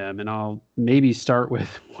drawbacks to them? And I'll maybe start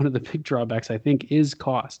with one of the big drawbacks I think is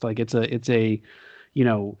cost. Like it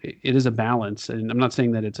is a balance, and I'm not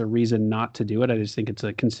saying that it's a reason not to do it. I just think it's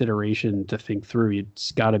a consideration to think through.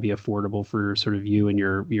 It's got to be affordable for sort of you and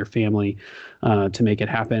your family to make it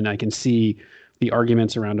happen. I can see the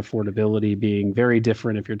arguments around affordability being very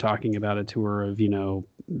different if you're talking about a tour of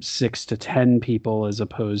 6 to 10 people as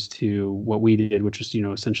opposed to what we did, which was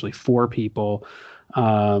essentially 4 people.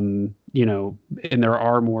 And there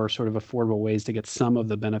are more sort of affordable ways to get some of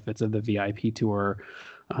the benefits of the VIP tour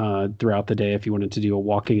throughout the day. If you wanted to do a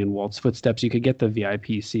walking in Walt's footsteps, you could get the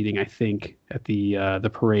VIP seating, I think, at the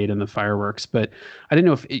parade and the fireworks. But I didn't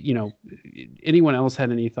know if anyone else had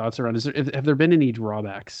any thoughts around. Have there been any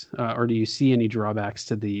drawbacks, or do you see any drawbacks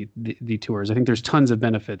to the tours? I think there's tons of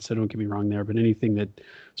benefits, so don't get me wrong there. But anything that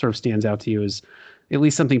sort of stands out to you is at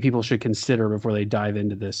least something people should consider before they dive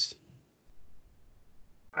into this.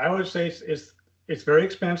 I would say it's very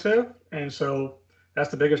expensive, and so that's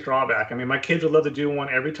the biggest drawback. I mean, my kids would love to do one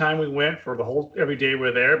every time we went for every day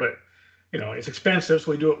we're there, but it's expensive,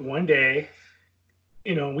 so we do it one day.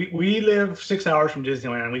 We live 6 hours from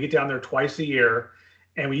Disneyland. We get down there twice a year,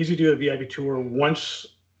 and we usually do a VIP tour once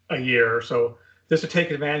a year. So just to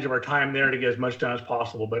take advantage of our time there to get as much done as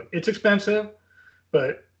possible. But it's expensive,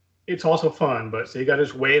 but it's also fun. But so you got to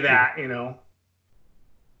just weigh that,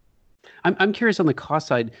 I'm curious on the cost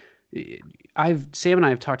side. Sam and I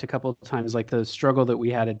have talked a couple of times, like the struggle that we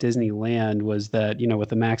had at Disneyland was that, with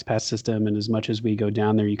the Max Pass system and as much as we go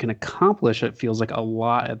down there, you can accomplish, it feels like, a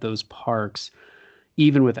lot at those parks,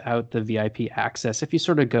 even without the VIP access. If you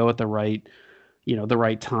sort of go at the right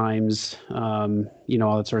times, all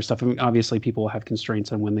that sort of stuff. I mean, obviously people will have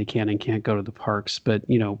constraints on when they can and can't go to the parks, but,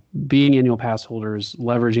 being annual pass holders,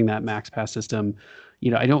 leveraging that Max Pass system,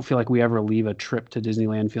 I don't feel like we ever leave a trip to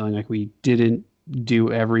Disneyland feeling like we didn't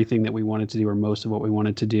do everything that we wanted to do or most of what we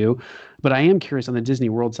wanted to do. But I am curious on the Disney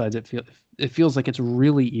World side, it feels like it's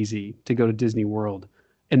really easy to go to Disney World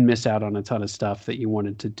and miss out on a ton of stuff that you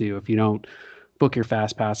wanted to do. If you don't book your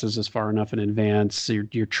fast passes as far enough in advance,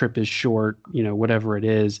 your trip is short, whatever it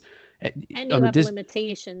is. And you have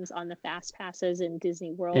limitations on the fast passes in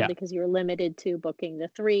Disney World because you're limited to booking the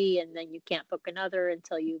 3, and then you can't book another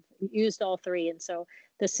until you've used all 3. And so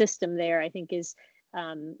the system there, I think, is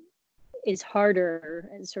harder,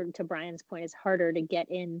 and sort of to Brian's point, it's harder to get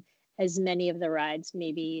in as many of the rides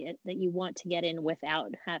maybe that you want to get in without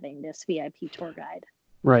having this VIP tour guide.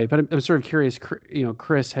 Right. But I'm sort of curious,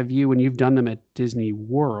 Chris, when you've done them at Disney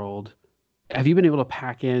World, have you been able to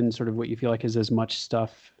pack in sort of what you feel like is as much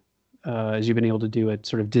stuff as you've been able to do at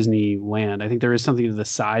sort of Disneyland? I think there is something to the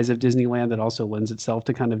size of Disneyland that also lends itself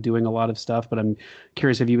to kind of doing a lot of stuff. But I'm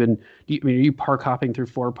curious, are you park hopping through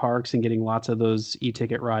 4 parks and getting lots of those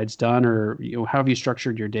e-ticket rides done, or how have you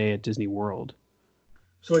structured your day at Disney World?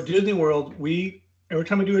 So at Disney World, every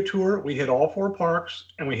time we do a tour, we hit all 4 parks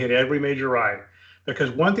and we hit every major ride.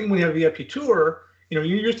 Because one thing when you have a VIP tour, you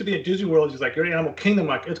used to be at Disney World, it's like your Animal Kingdom,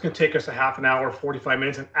 like it's going to take us a half an hour, 45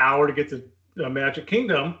 minutes, an hour to get to the Magic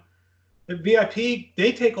Kingdom. The VIP,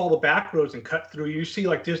 they take all the back roads and cut through. You see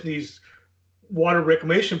like Disney's water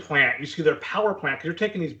reclamation plant. You see their power plant because you're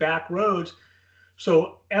taking these back roads.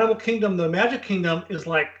 So Animal Kingdom, the Magic Kingdom is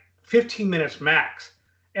like 15 minutes max.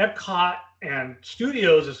 Epcot and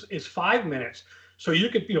Studios is 5 minutes. So you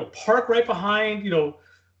could, park right behind,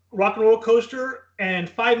 Rock and Roller Coaster, and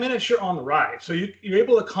 5 minutes you're on the ride. So you're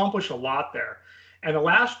able to accomplish a lot there. And the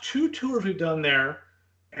last 2 tours we've done there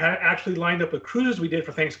had actually lined up with cruises we did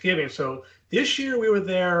for Thanksgiving. So this year we were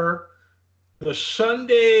there the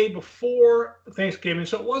Sunday before Thanksgiving,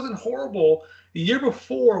 so it wasn't horrible. The year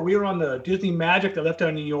before, we were on the Disney Magic that left out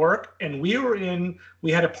of New York, and we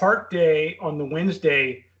had a park day on the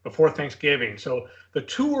Wednesday before Thanksgiving. So the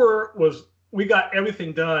tour we got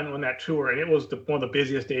everything done on that tour, and it was one of the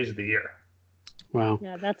busiest days of the year. Wow.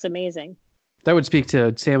 Yeah, that's amazing. That would speak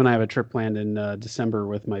to Sam and I have a trip planned in December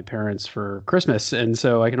with my parents for Christmas. And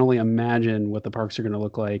so I can only imagine what the parks are going to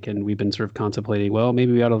look like. And we've been sort of contemplating, well,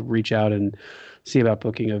 maybe we ought to reach out and see about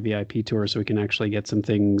booking a VIP tour so we can actually get some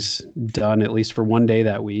things done, at least for one day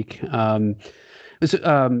that week. LA,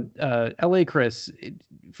 Chris,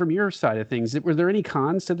 from your side of things, were there any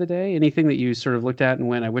cons to the day? Anything that you sort of looked at and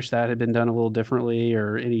went, I wish that had been done a little differently,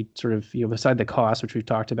 or any sort of, beside the cost, which we've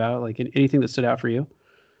talked about, like anything that stood out for you?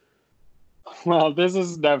 Well, this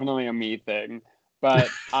is definitely a me thing, but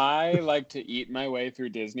I like to eat my way through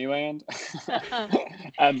Disneyland.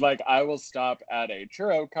 And I will stop at a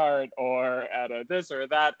churro cart or at a this or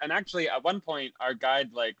that. And actually, at one point, our guide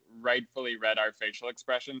rightfully read our facial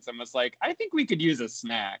expressions and was like, I think we could use a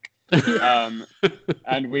snack. And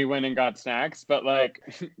we went and got snacks. But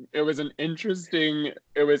it was interesting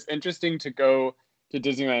to go to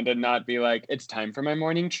Disneyland and not be like, it's time for my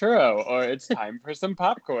morning churro or it's time for some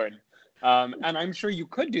popcorn. And I'm sure you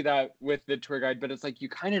could do that with the tour guide, but it's you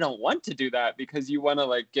kind of don't want to do that because you want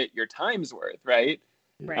to get your time's worth, right?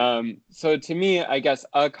 Right. So to me, I guess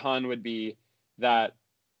a con would be that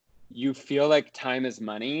you feel like time is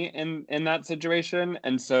money in that situation.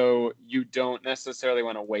 And so you don't necessarily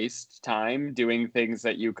want to waste time doing things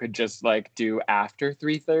that you could just do after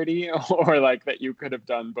 3:30 or that you could have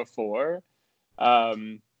done before.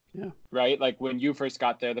 Yeah. Right? When you first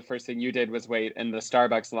got there, the first thing you did was wait in the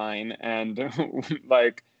Starbucks line. And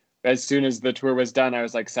as soon as the tour was done, I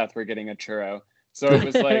was like, Seth, we're getting a churro. So it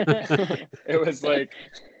was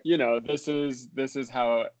this is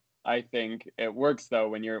how I think it works though,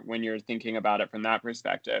 when you're thinking about it from that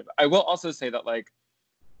perspective. I will also say that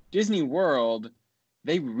Disney World,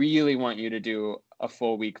 they really want you to do a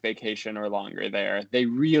full week vacation or longer there. They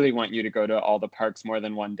really want you to go to all the parks more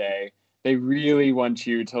than one day. They really want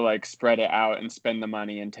you to spread it out and spend the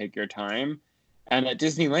money and take your time. And at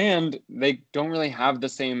Disneyland, they don't really have the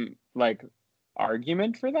same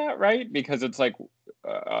argument for that, right? Because it's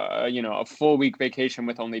a full week vacation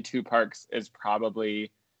with only 2 parks is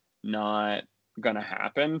probably not going to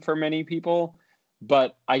happen for many people.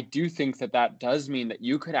 But I do think that does mean that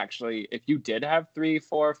you could actually, if you did have 3,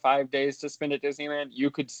 4, 5 days to spend at Disneyland,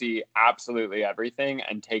 you could see absolutely everything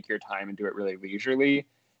and take your time and do it really leisurely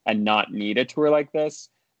and not need a tour like this.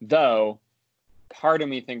 Though part of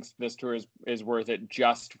me thinks this tour is worth it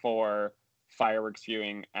just for fireworks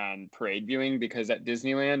viewing and parade viewing, because at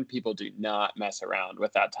Disneyland, people do not mess around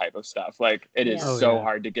with that type of stuff. It is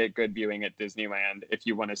hard to get good viewing at Disneyland if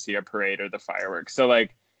you want to see a parade or the fireworks. So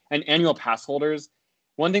and annual pass holders,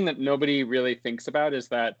 one thing that nobody really thinks about is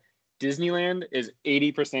that Disneyland is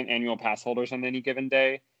 80% annual pass holders on any given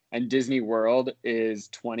day, and Disney World is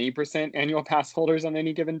 20% annual pass holders on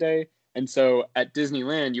any given day. And so at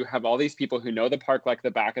Disneyland, you have all these people who know the park like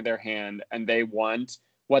the back of their hand, and they want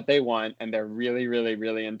what they want, and they're really, really,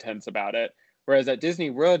 really intense about it. Whereas at Disney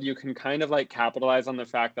World, you can kind of capitalize on the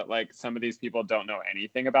fact that some of these people don't know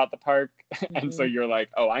anything about the park. Mm-hmm. And so you're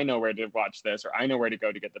oh, I know where to watch this, or I know where to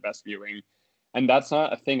go to get the best viewing. And that's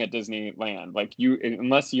not a thing at Disneyland.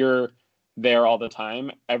 Unless you're there all the time,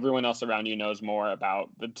 everyone else around you knows more about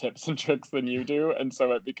the tips and tricks than you do, and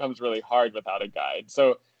so it becomes really hard without a guide.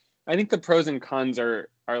 So I think the pros and cons are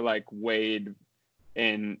weighed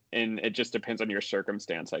in it just depends on your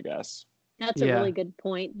circumstance, I guess. That's a really good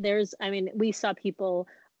point. We saw people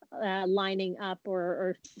lining up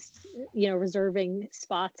or reserving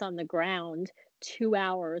spots on the ground 2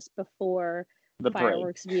 hours before the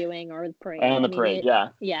fireworks viewing or the parade. And the parade,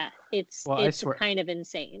 yeah, it's kind of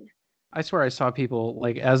insane. I swear I saw people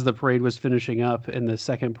like as the parade was finishing up and the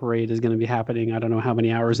second parade is going to be happening. I don't know how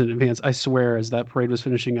many hours in advance. I swear as that parade was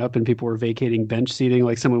finishing up and people were vacating bench seating,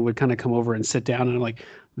 like someone would kind of come over and sit down and I'm like,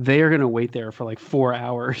 they are going to wait there for like 4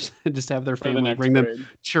 hours and just have their family bring them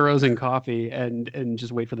churros and coffee and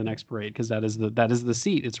just wait for the next parade. Cause that is the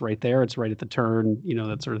seat. It's right there. It's right at the turn, you know,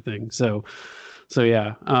 that sort of thing. So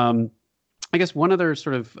yeah. I guess one other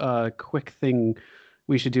sort of quick thing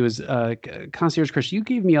we should do is Concierge Chris, you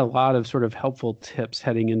gave me a lot of sort of helpful tips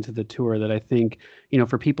heading into the tour that I think, you know,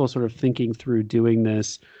 for people sort of thinking through doing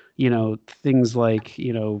this, you know, things like,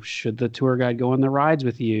 you know, should the tour guide go on the rides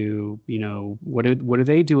with you? You know, what do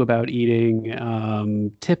they do about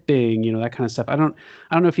eating, tipping, you know, that kind of stuff. I don't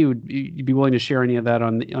know if you'd be willing to share any of that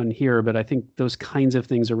on here, but I think those kinds of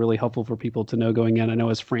things are really helpful for people to know going in. I know I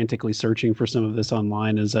was frantically searching for some of this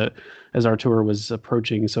online as our tour was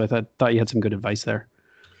approaching, so I thought you had some good advice there.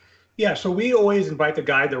 Yeah, so we always invite the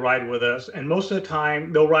guide to ride with us, and most of the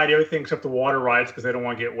time they'll ride everything except the water rides because they don't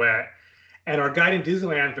want to get wet. And our guide in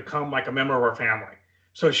Disneyland has become like a member of our family.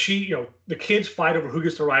 So she, you know, the kids fight over who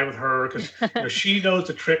gets to ride with her because you know, she knows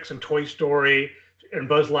the tricks in Toy Story and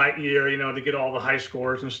Buzz Lightyear, you know, to get all the high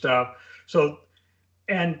scores and stuff. So,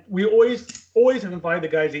 and we always have invited the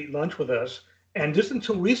guys to eat lunch with us. And just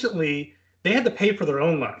until recently, they had to pay for their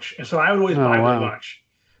own lunch, and so I would always buy their lunch.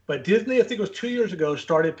 But Disney, I think it was 2 years ago,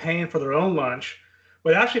 started paying for their own lunch,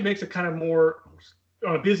 but it actually makes it kind of more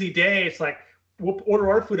on a busy day. It's like we'll order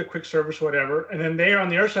our food at quick service or whatever, and then they're on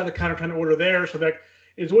the other side of the counter trying to order theirs. So that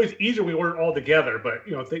it's always easier we order it all together. But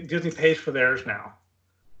you know, Disney pays for theirs now.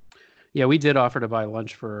 Yeah, we did offer to buy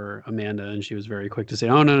lunch for Amanda, and she was very quick to say,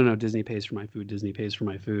 "Oh no, Disney pays for my food. Disney pays for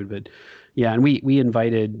my food." But yeah, and we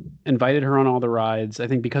invited her on all the rides. I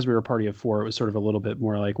think because we were a party of four, it was sort of a little bit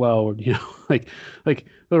more like, well, you know, like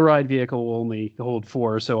the ride vehicle will only hold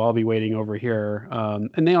four, so I'll be waiting over here.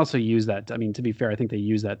 And they also use that. I mean, to be fair, I think they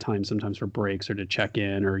use that time sometimes for breaks or to check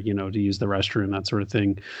in or you know to use the restroom, that sort of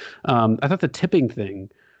thing. I thought the tipping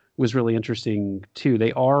thing was really interesting too.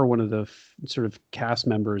 They are one of the sort of cast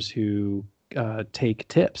members who take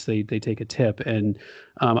tips. They take a tip, and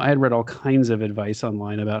I had read all kinds of advice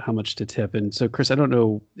online about how much to tip. And so, Chris, I don't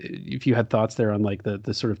know if you had thoughts there on like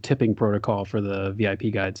the sort of tipping protocol for the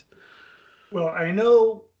VIP guides. Well, I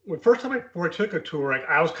know the first time before I took a tour, like,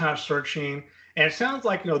 I was kind of searching, and it sounds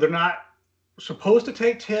like you know they're not supposed to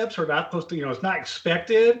take tips or not supposed to. You know, it's not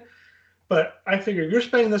expected. But I figure you're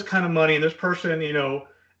spending this kind of money, and this person, you know,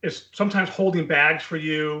 is sometimes holding bags for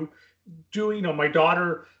you. You know, my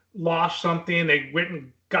daughter lost something. They went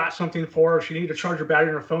and got something for her. She needed to charge her battery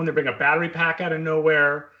on her phone. They bring a battery pack out of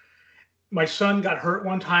nowhere. My son got hurt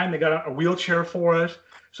one time. They got a wheelchair for us.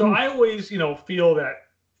 So I always, you know, feel that,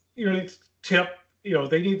 you know, it's tip, you know,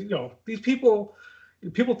 they need, you know, these people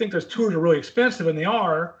think those tours are really expensive, and they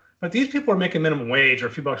are, but these people are making minimum wage or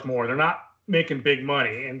a few bucks more. They're not making big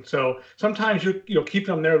money. And so sometimes you're, you know,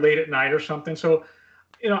 keeping them there late at night or something. So,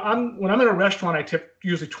 you know, when I'm in a restaurant, I tip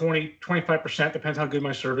usually 25%, depends how good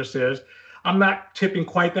my service is. I'm not tipping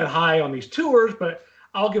quite that high on these tours, but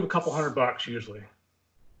I'll give a couple $100 usually.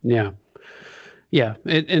 Yeah. Yeah.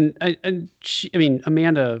 And she, I mean,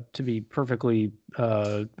 Amanda, to be perfectly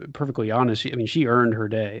honest, she earned her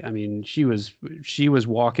day. I mean, she was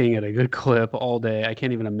walking at a good clip all day. I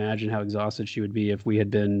can't even imagine how exhausted she would be if we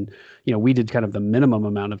had been, you know, we did kind of the minimum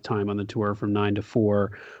amount of time on the tour from 9 to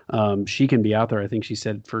 4. She can be out there, I think she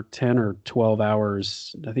said, for 10 or 12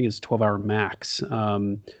 hours. I think it's 12-hour max.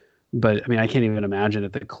 But I mean, I can't even imagine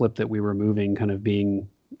at the clip that we were moving, kind of being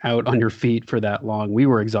out on your feet for that long. We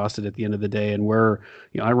were exhausted at the end of the day, and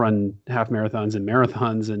I run half marathons and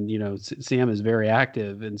marathons, and you know, Sam is very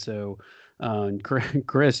active, and so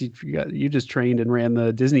Chris, you just trained and ran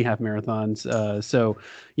the Disney half marathons, so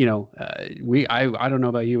you know, I don't know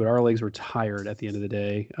about you, but our legs were tired at the end of the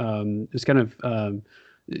day. It's kind of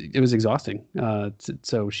it was exhausting.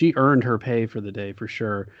 So she earned her pay for the day for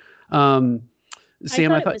sure. Sam,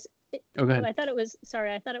 I thought. Oh, go ahead. I thought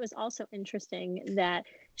it was also interesting that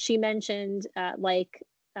she mentioned,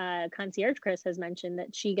 Concierge Chris has mentioned,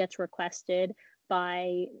 that she gets requested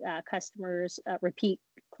by customers, repeat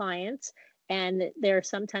clients, and there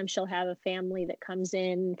sometimes she'll have a family that comes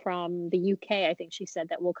in from the UK. I think she said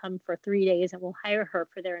that will come for 3 days and will hire her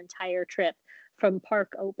for their entire trip from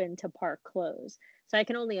park open to park close. So I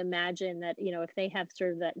can only imagine that, you know, if they have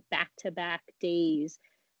sort of that back-to-back days,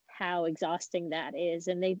 how exhausting that is.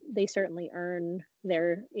 And they certainly earn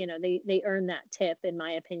their, you know, they earn that tip, in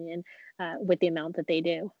my opinion, with the amount that they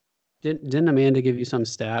do. Didn't Amanda give you some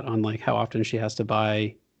stat on like how often she has to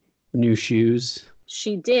buy new shoes?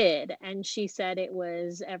 She did, and she said it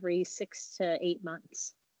was every 6 to 8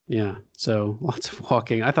 months. Yeah. So lots of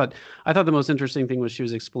walking. I thought the most interesting thing was she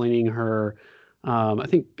was explaining her. I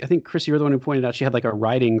think Chris, you're the one who pointed out she had like a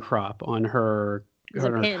riding crop on her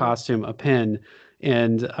costume, a pin,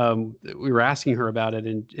 and we were asking her about it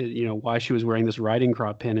and why she was wearing this riding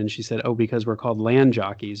crop pin, and she said, "Oh, because we're called land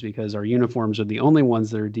jockeys because our uniforms are the only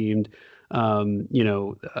ones that are deemed."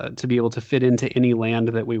 To be able to fit into any land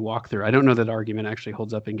that we walk through. I don't know that argument actually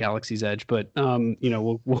holds up in Galaxy's Edge, but we'll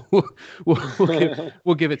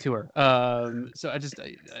give it to her. So I just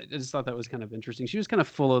thought that was kind of interesting. She was kind of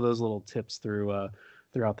full of those little tips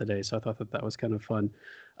throughout the day, so I thought that was kind of fun.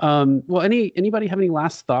 Well, anybody have any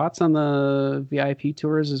last thoughts on the VIP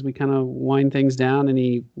tours as we kind of wind things down?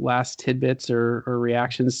 Any last tidbits or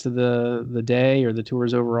reactions to the day or the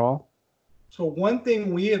tours overall? So one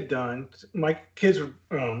thing we have done, my kids have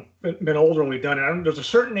been older when we've done it. There's a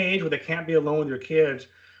certain age where they can't be alone with your kids,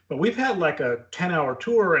 but we've had like a 10-hour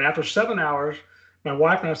tour, and after 7 hours, my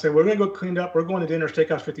wife and I say, we're going to go clean up. We're going to dinner,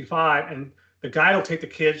 Steakhouse 55, and the guide will take the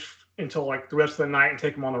kids until like the rest of the night and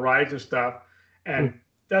take them on the rides and stuff. And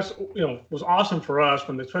that's, was awesome for us,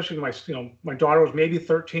 especially my daughter was maybe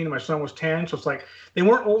 13 and my son was 10. So it's like they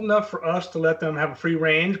weren't old enough for us to let them have a free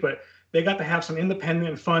range, but they got to have some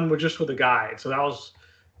independent fun with the guide. So that was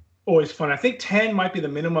always fun. I think 10 might be the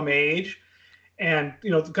minimum age. And,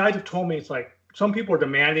 the guides have told me, it's like, some people are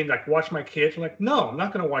demanding, like, watch my kids. I'm like, no, I'm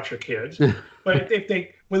not going to watch your kids. But if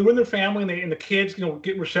they, when we're in their family and the kids,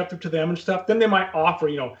 get receptive to them and stuff, then they might offer,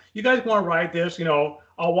 you guys want to ride this,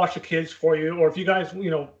 I'll watch the kids for you. Or if you guys,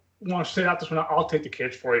 want to sit out this one, I'll take the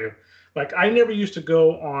kids for you. Like, I never used to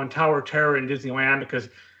go on Tower of Terror in Disneyland because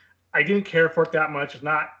I didn't care for it that much. It's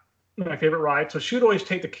not my favorite ride. So she would always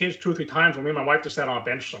take the kids 2 or 3 times when me and my wife just sat on a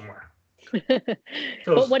bench somewhere.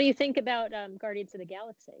 But what do you think about Guardians of the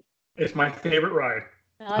Galaxy? It's my favorite ride.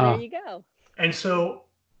 Oh, there you go. And so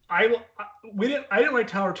I didn't ride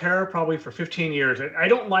Tower of Terror probably for 15 years. I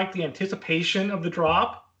don't like the anticipation of the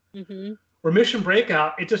drop. Mm-hmm. Or Mission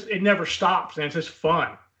Breakout, it never stops and it's just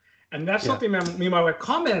fun. And that's something me and my wife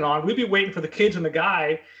commented on. We'd be waiting for the kids and the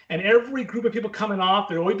guide, and every group of people coming off,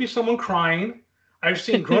 there'd always be someone crying. I've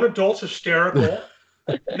seen grown adults hysterical.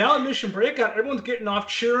 Now in Mission Breakout, everyone's getting off,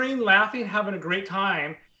 cheering, laughing, having a great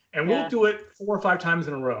time, and we'll do it 4 or 5 times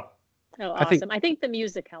in a row. Oh, awesome! I think the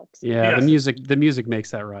music helps. Yeah, yes. The music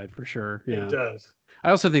makes that ride for sure. Yeah. It does.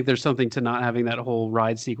 I also think there's something to not having that whole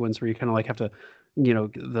ride sequence where you kind of like have to,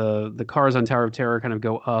 the cars on Tower of Terror kind of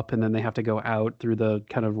go up and then they have to go out through the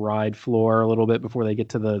kind of ride floor a little bit before they get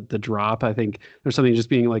to the drop. I think there's something just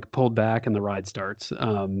being like pulled back and the ride starts.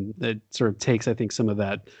 It sort of takes, I think, some of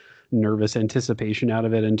that nervous anticipation out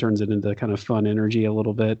of it and turns it into kind of fun energy a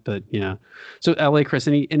little bit. But yeah. So LA, Chris,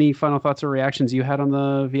 any final thoughts or reactions you had on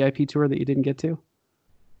the VIP tour that you didn't get to?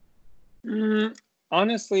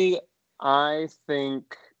 Honestly, I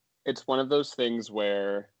think it's one of those things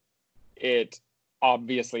where it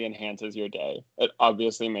obviously enhances your day. It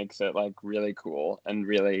obviously makes it like really cool and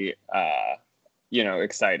really,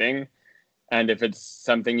 exciting. And if it's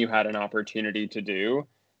something you had an opportunity to do,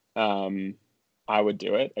 I would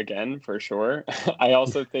do it again for sure. I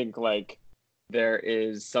also think like there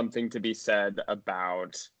is something to be said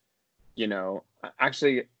about,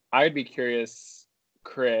 actually, I'd be curious,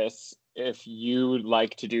 Chris, if you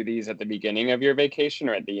like to do these at the beginning of your vacation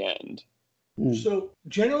or at the end. So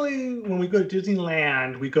generally when we go to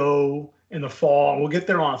Disneyland, we go in the fall. We'll get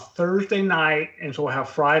there on a Thursday night, and so we'll have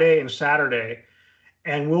Friday and Saturday,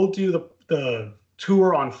 and we'll do the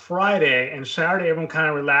tour on Friday, and Saturday everyone kind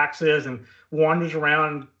of relaxes and wanders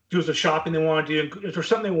around, does the shopping they want to do. If there's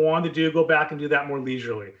something they want to do, go back and do that more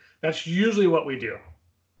leisurely. That's usually what we do.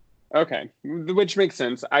 Okay, which makes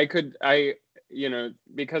sense. Because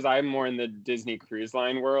I'm more in the Disney Cruise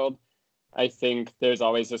Line world, I think there's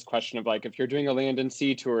always this question of like, if you're doing a land and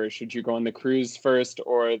sea tour, should you go on the cruise first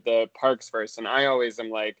or the parks first? And I always am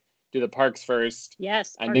like, do the parks first.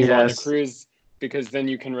 Yes. And then go on the cruise, because then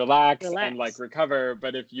you can relax and like recover.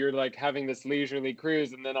 But if you're like having this leisurely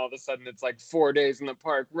cruise and then all of a sudden it's like 4 days in the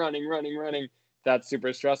park running, that's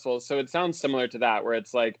super stressful. So it sounds similar to that, where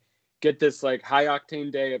it's like, get this like high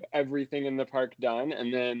octane day of everything in the park done,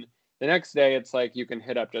 and then the next day it's like you can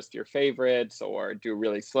hit up just your favorites or do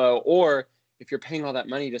really slow. Or if you're paying all that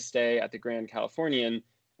money to stay at the Grand Californian,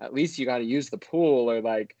 at least you got to use the pool or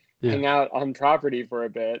like hang out on property for a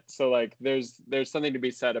bit. So like there's something to be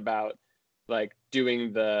said about like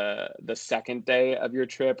doing the second day of your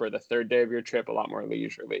trip or the third day of your trip a lot more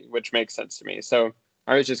leisurely, which makes sense to me. So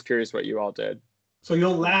I was just curious what you all did. So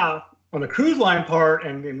you'll laugh on the cruise line part,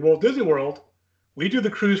 and in Walt Disney World, we do the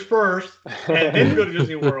cruise first and then go to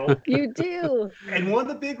Disney World. You do. And one of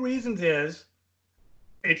the big reasons is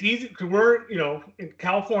It's easy because we're, in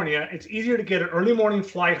California. It's easier to get an early morning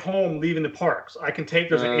flight home leaving the parks.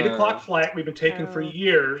 There's an 8 o'clock flight we've been taking for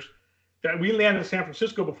years that we landed in San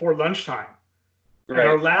Francisco before lunchtime. Right. And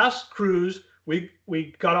our last cruise, we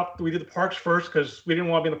got up, we did the parks first because we didn't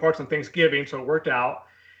want to be in the parks on Thanksgiving, so it worked out.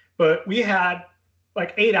 But we had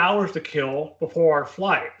like 8 hours to kill before our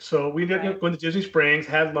flight. So we did go to Disney Springs,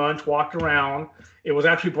 had lunch, walked around. It was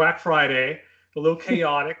actually Black Friday, a little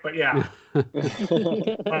chaotic, but yeah.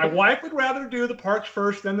 My wife would rather do the parks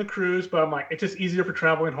first, then the cruise, but I'm like, it's just easier for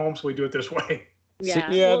traveling home, so we do it this way.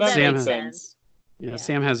 Yeah, that makes sense. Yeah,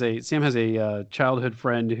 Sam has a childhood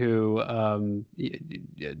friend who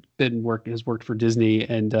has worked for Disney,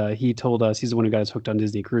 and he told us, he's the one who got us hooked on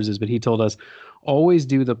Disney cruises, but he told us always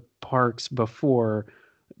do the parks before,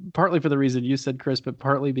 partly for the reason you said, Chris, but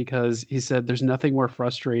partly because he said there's nothing more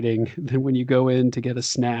frustrating than when you go in to get a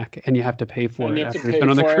snack and you have to pay for it after you've been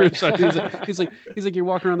on the cruise. So he's like you're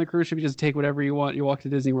walking around the cruise ship, you just take whatever you want. You walk to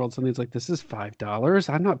Disney World, something's like, this is $5.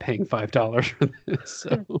 I'm not paying $5 for this.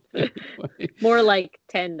 So anyway. More like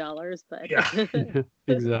 $10, but yeah.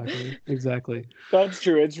 Exactly. That's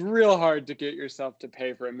true. It's real hard to get yourself to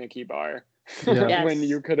pay for a Mickey bar when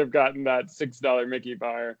you could have gotten that $6 Mickey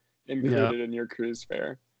bar included in your cruise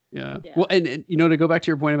fare. Yeah. Well, and to go back to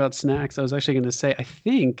your point about snacks, I was actually going to say, I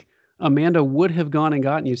think Amanda would have gone and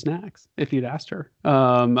gotten you snacks if you'd asked her.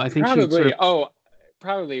 I think probably.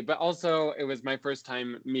 Probably, but also it was my first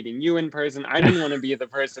time meeting you in person. I didn't want to be the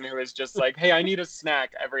person who was just like, "Hey, I need a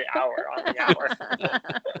snack every hour on the hour."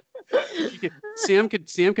 Sam could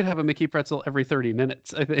have a Mickey pretzel every 30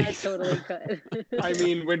 minutes, I think. I totally could. I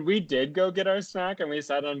mean, when we did go get our snack and we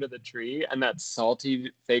sat under the tree and that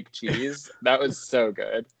salty fake cheese, that was so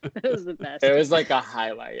good. It was the best. It was like a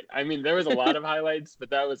highlight. I mean, there was a lot of highlights, but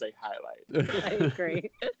that was a highlight. I agree.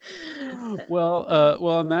 Well,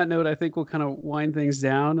 on that note, I think we'll kind of wind things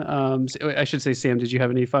down. I should say, Sam, did you have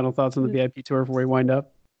any final thoughts on the VIP tour before we wind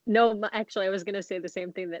up? No, actually, I was going to say the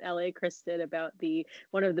same thing that LA Chris did about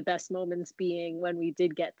one of the best moments being when we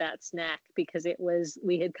did get that snack, because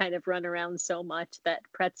we had kind of run around so much that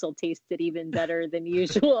pretzel tasted even better than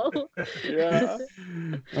usual. Yeah.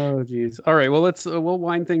 Oh, geez. All right. Well, we'll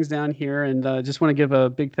wind things down here, and just want to give a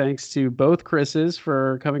big thanks to both Chris's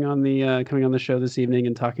for coming on the show this evening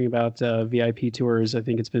and talking about VIP tours. I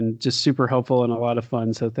think it's been just super helpful and a lot of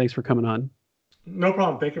fun. So thanks for coming on. No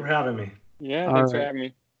problem. Thank you for having me. Yeah. Thanks for having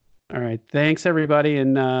me. All right. Thanks, everybody.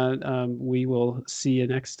 And we will see you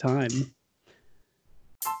next time.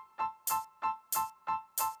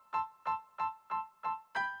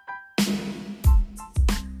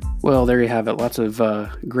 Well, there you have it. Lots of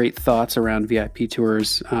great thoughts around VIP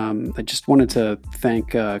tours. I just wanted to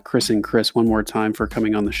thank Chris and Chris one more time for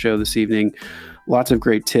coming on the show this evening. Lots of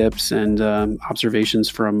great tips and observations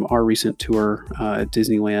from our recent tour at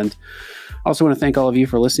Disneyland. I also want to thank all of you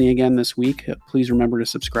for listening again this week. Please remember to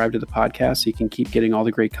subscribe to the podcast so you can keep getting all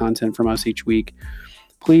the great content from us each week.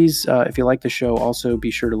 Please, if you like the show, also be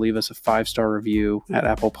sure to leave us a 5-star review at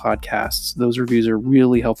Apple Podcasts. Those reviews are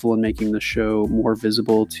really helpful in making the show more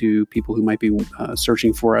visible to people who might be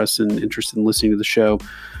searching for us and interested in listening to the show.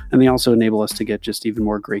 And they also enable us to get just even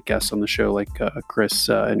more great guests on the show like Chris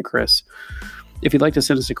and Chris. If you'd like to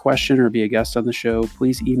send us a question or be a guest on the show,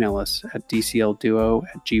 please email us at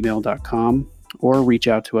dclduo@gmail.com or reach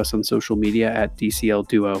out to us on social media at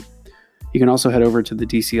dclduo. You can also head over to the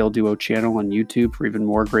DCL Duo channel on YouTube for even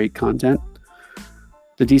more great content.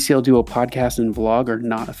 The DCL Duo podcast and vlog are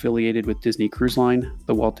not affiliated with Disney Cruise Line,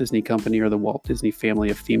 the Walt Disney Company, or the Walt Disney family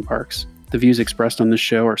of theme parks. The views expressed on this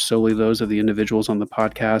show are solely those of the individuals on the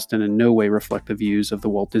podcast and in no way reflect the views of the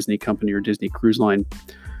Walt Disney Company or Disney Cruise Line.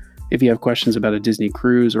 If you have questions about a Disney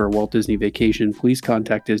cruise or a Walt Disney vacation, please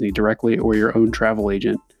contact Disney directly or your own travel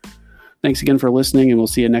agent. Thanks again for listening, and we'll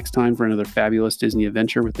see you next time for another fabulous Disney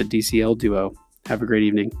adventure with the DCL Duo. Have a great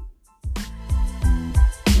evening.